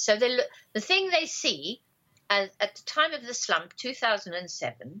of this. So the thing they see at the time of the slump,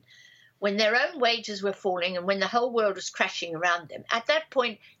 2007, when their own wages were falling and when the whole world was crashing around them, at that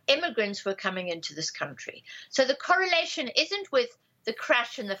point, immigrants were coming into this country. So the correlation isn't with the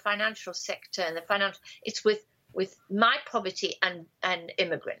crash in the financial sector and it's with my poverty and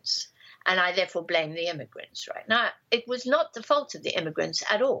immigrants. and I therefore blame the immigrants, right? Now, it was not the fault of the immigrants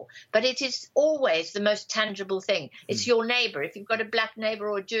at all, but it is always the most tangible thing. It's your neighbor. If you've got a black neighbor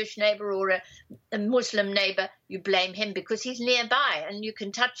or a Jewish neighbor or a Muslim neighbor, you blame him because he's nearby and you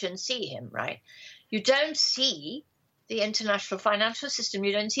can touch and see him, right? You don't see the international financial system.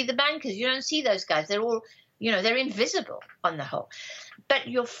 You don't see the bankers. You don't see those guys. They're all, they're invisible on the whole. But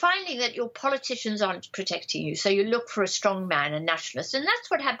you're finding that your politicians aren't protecting you. So you look for a strong man, a nationalist. And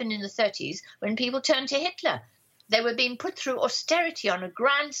that's what happened in the 30s when people turned to Hitler. They were being put through austerity on a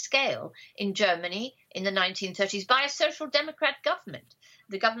grand scale in Germany in the 1930s by a social democrat government,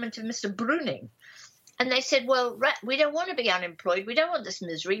 the government of Mr. Brüning. And they said, well, we don't want to be unemployed. We don't want this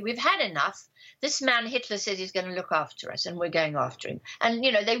misery. We've had enough. This man, Hitler, says he's going to look after us, and we're going after him. And,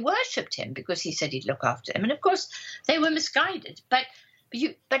 they worshipped him because he said he'd look after them. And, of course, they were misguided. But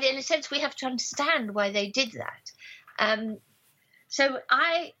in a sense, we have to understand why they did that. So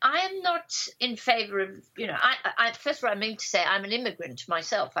I am not in favor of, first of all, I mean to say I'm an immigrant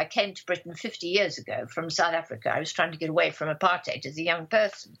myself. I came to Britain 50 years ago from South Africa. I was trying to get away from apartheid as a young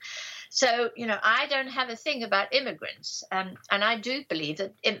person. So, I don't have a thing about immigrants. And I do believe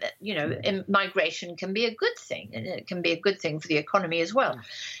that, migration can be a good thing, and it can be a good thing for the economy as well.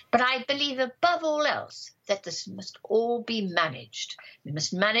 But I believe above all else that this must all be managed. We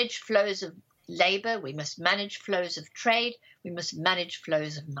must manage flows of labor, we must manage flows of trade, we must manage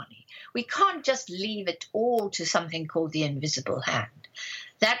flows of money. We can't just leave it all to something called the invisible hand.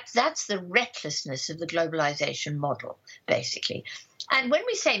 That's the recklessness of the globalization model, basically. And when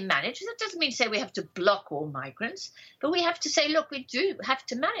we say manage, that doesn't mean to say we have to block all migrants, but we have to say, look, we do have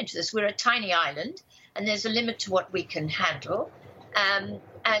to manage this. We're a tiny island, and there's a limit to what we can handle.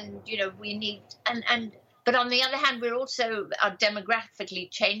 We need But on the other hand, we're also demographically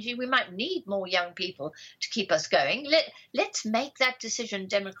changing. We might need more young people to keep us going. Let's make that decision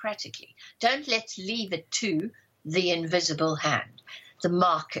democratically. Let's leave it to the invisible hand, the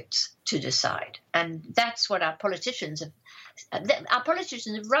markets to decide. And that's what our politicians have. Our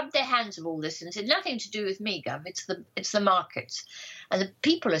politicians have rubbed their hands of all this and said, nothing to do with me, Gov. It's the markets. And the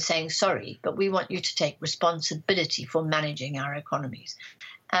people are saying, sorry, but we want you to take responsibility for managing our economies.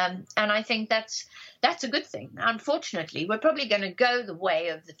 And I think that's a good thing. Unfortunately, we're probably going to go the way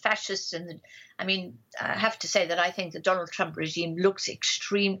of the fascists. I have to say that I think the Donald Trump regime looks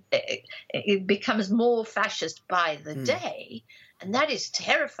extreme. It becomes more fascist by the day. And that is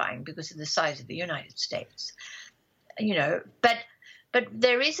terrifying because of the size of the United States. But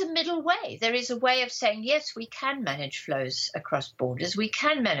there is a middle way. There is a way of saying, yes, we can manage flows across borders. We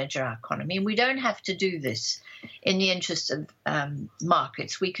can manage our economy. And we don't have to do this in the interest of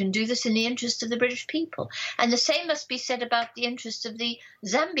markets. We can do this in the interest of the British people. And the same must be said about the interests of the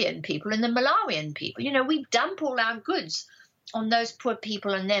Zambian people and the Malawian people. We dump all our goods on those poor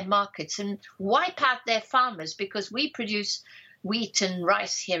people and their markets and wipe out their farmers because we produce wheat and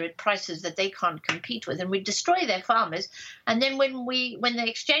rice here at prices that they can't compete with, and we destroy their farmers. And then when the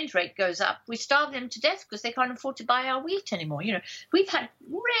exchange rate goes up, we starve them to death because they can't afford to buy our wheat anymore. We've had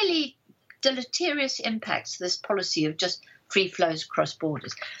really deleterious impacts, this policy of just free flows across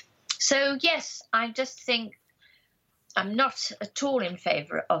borders. So yes, I just think I'm not at all in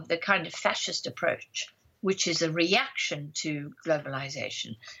favor of the kind of fascist approach, which is a reaction to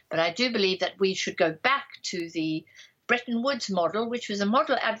globalization. But I do believe that we should go back to the Bretton Woods model, which was a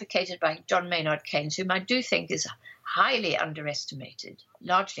model advocated by John Maynard Keynes, whom I do think is highly underestimated,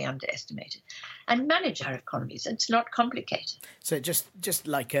 largely underestimated, and manage our economies. It's not complicated. So just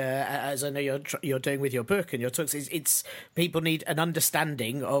like as I know you're doing with your book and your talks, it's people need an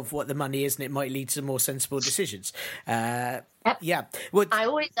understanding of what the money is, and it might lead to more sensible decisions. Yeah. Well, I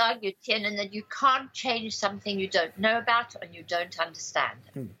always argue, Tiernan, that you can't change something you don't know about and you don't understand.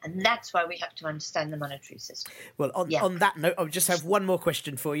 And that's why we have to understand the monetary system. Well, on that note, I'll just have one more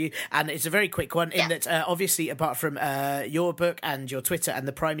question for you, and it's a very quick one, in that obviously, apart from your book and your Twitter and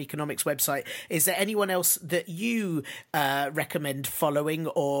the Prime Economics website, is there anyone else that you recommend following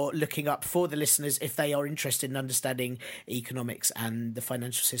or looking up for the listeners if they are interested in understanding economics and the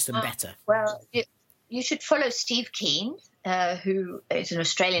financial system better? Well, you should follow Steve Keen, who is an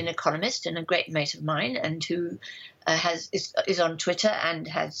Australian economist and a great mate of mine, and who is on Twitter and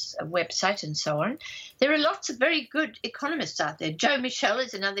has a website and so on. There are lots of very good economists out there. Joe Michel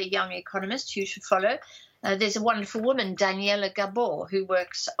is another young economist who you should follow. There's a wonderful woman, Daniela Gabor, who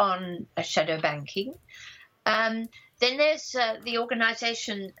works on shadow banking. Then there's the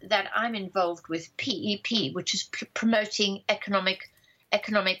organisation that I'm involved with, PEP, which is promoting economic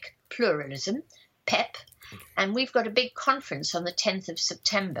pluralism, PEP. And we've got a big conference on the 10th of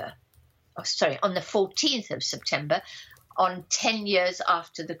September. On the 14th of September on 10 years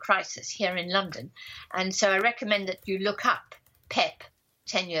after the crisis here in London. And so I recommend that you look up PEP,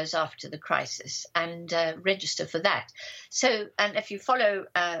 10 years after the crisis, and register for that. So, and if you follow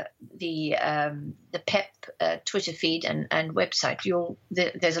the PEP Twitter feed and website,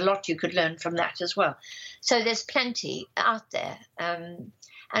 there's a lot you could learn from that as well. So there's plenty out there. And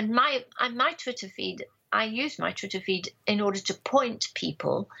my Twitter feed, I use my Twitter feed in order to point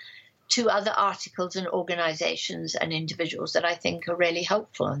people to other articles and organizations and individuals that I think are really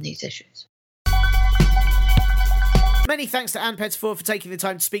helpful on these issues. Many thanks to Ann Pettifor for taking the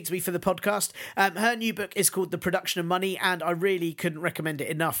time to speak to me for the podcast. Her new book is called The Production of Money, and I really couldn't recommend it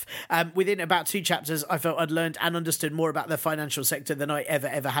enough. Within about 2 chapters, I felt I'd learned and understood more about the financial sector than I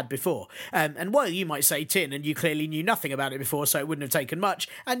ever had before. And while you might say tin, and you clearly knew nothing about it before, so it wouldn't have taken much,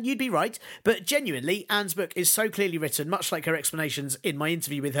 and you'd be right, but genuinely, Ann's book is so clearly written, much like her explanations in my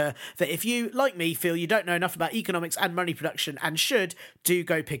interview with her, that if you, like me, feel you don't know enough about economics and money production and should, do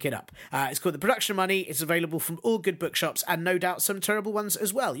go pick it up. It's called The Production of Money. It's available from all good bookshops, and no doubt some terrible ones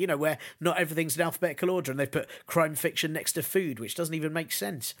as well, you know, where not everything's in alphabetical order and they've put crime fiction next to food, which doesn't even make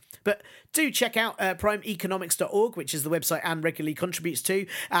sense. But do check out primeeconomics.org, which is the website Ann regularly contributes to,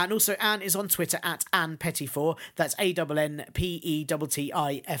 and also Ann is on Twitter at Ann Pettifor. That's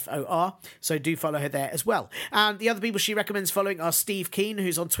ANNPETTIFOR, so do follow her there as well. And the other people she recommends following are Steve Keen,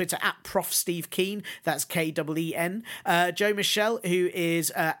 who's on Twitter at Prof Steve Keen, that's KEEN, Joe Michelle, who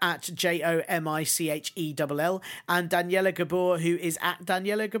is at JOMICHELL, and Daniela Gabor, who is at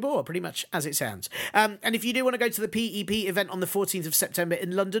Daniela Gabor, pretty much as it sounds. And if you do want to go to the PEP event on the 14th of September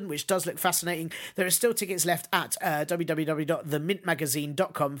in London, which does look fascinating, there are still tickets left at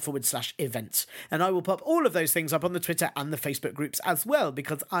www.themintmagazine.com/events. And I will pop all of those things up on the Twitter and the Facebook groups as well,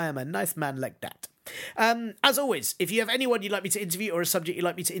 because I am a nice man like that. As always, if you have anyone you'd like me to interview or a subject you'd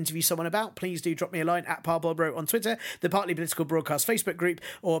like me to interview someone about, please do drop me a line at ParPolBro on Twitter, the Partly Political Broadcast Facebook group,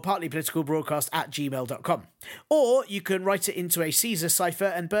 or partlypoliticalbroadcast@gmail.com. Or you can write it into a Caesar cipher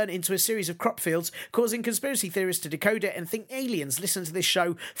and burn it into a series of crop fields, causing conspiracy theorists to decode it and think aliens listen to this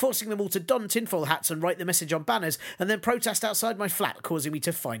show, forcing them all to don tinfoil hats and write the message on banners, and then protest outside my flat, causing me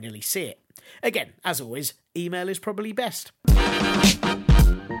to finally see it. Again, as always, email is probably best.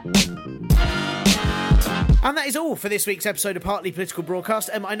 And that is all for this week's episode of Partly Political Broadcast.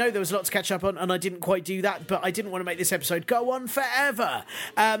 I know there was a lot to catch up on, and I didn't quite do that, but I didn't want to make this episode go on forever.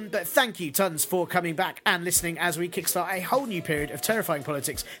 But thank you tons for coming back and listening as we kickstart a whole new period of terrifying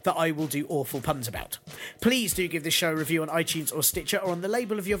politics that I will do awful puns about. Please do give this show a review on iTunes or Stitcher or on the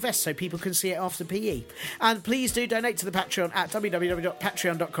label of your vest so people can see it after PE. And please do donate to the Patreon at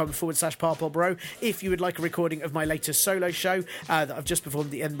www.patreon.com/ParPolBro if you would like a recording of my latest solo show that I've just performed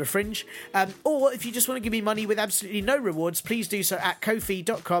at the Edinburgh Fringe. Or if you just want to give me money with absolutely no rewards, please do so at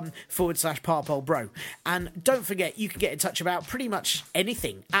ko-fi.com/ParPolBro. And don't forget, you can get in touch about pretty much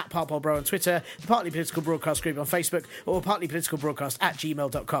anything at ParPolBro on Twitter, the Partly Political Broadcast group on Facebook, or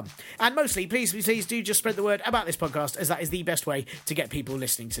partlypoliticalbroadcast@gmail.com. And mostly, please do just spread the word about this podcast, as that is the best way to get people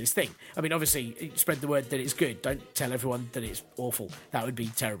listening to this thing. I mean, obviously, spread the word that it's good. Don't tell everyone that it's awful. That would be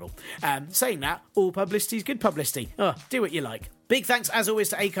terrible. Saying that, all publicity is good publicity. Do what you like. Big thanks, as always,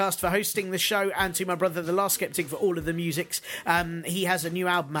 to Acast for hosting the show, and to my brother, The Last Skeptic, for all of the musics. He has a new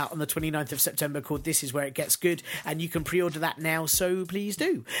album out on the 29th of September called This Is Where It Gets Good, and you can pre-order that now, so please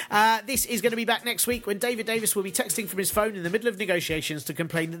do. This is going to be back next week, when David Davis will be texting from his phone in the middle of negotiations to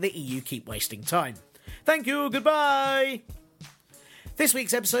complain that the EU keep wasting time. Thank you, goodbye! This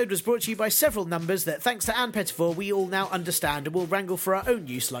week's episode was brought to you by several numbers that, thanks to Ann Pettifor, we all now understand and will wrangle for our own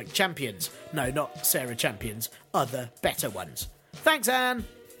use like champions. No, not Sarah Champions, other, better ones. Thanks, Anne.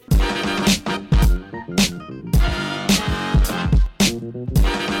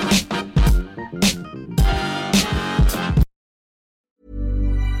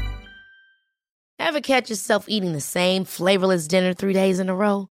 Ever catch yourself eating the same flavorless dinner 3 days in a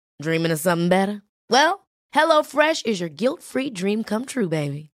row? Dreaming of something better? Well, HelloFresh is your guilt-free dream come true,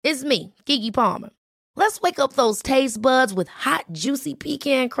 baby. It's me, Keke Palmer. Let's wake up those taste buds with hot, juicy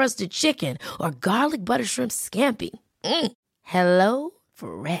pecan-crusted chicken or garlic butter shrimp scampi. Hello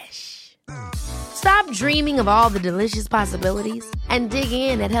Fresh. Stop dreaming of all the delicious possibilities and dig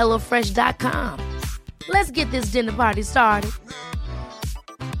in at HelloFresh.com. Let's get this dinner party started.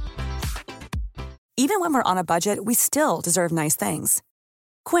 Even when we're on a budget, we still deserve nice things.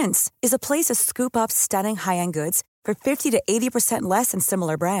 Quince is a place to scoop up stunning high-end goods for 50 to 80% less than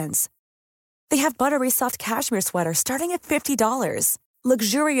similar brands. They have buttery soft cashmere sweaters starting at $50,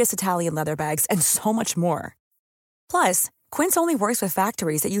 luxurious Italian leather bags, and so much more. Plus, Quince only works with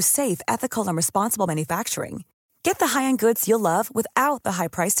factories that use safe, ethical, and responsible manufacturing. Get the high-end goods you'll love without the high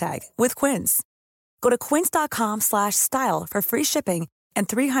price tag with Quince. Go to quince.com/style for free shipping and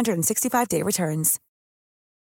 365-day returns.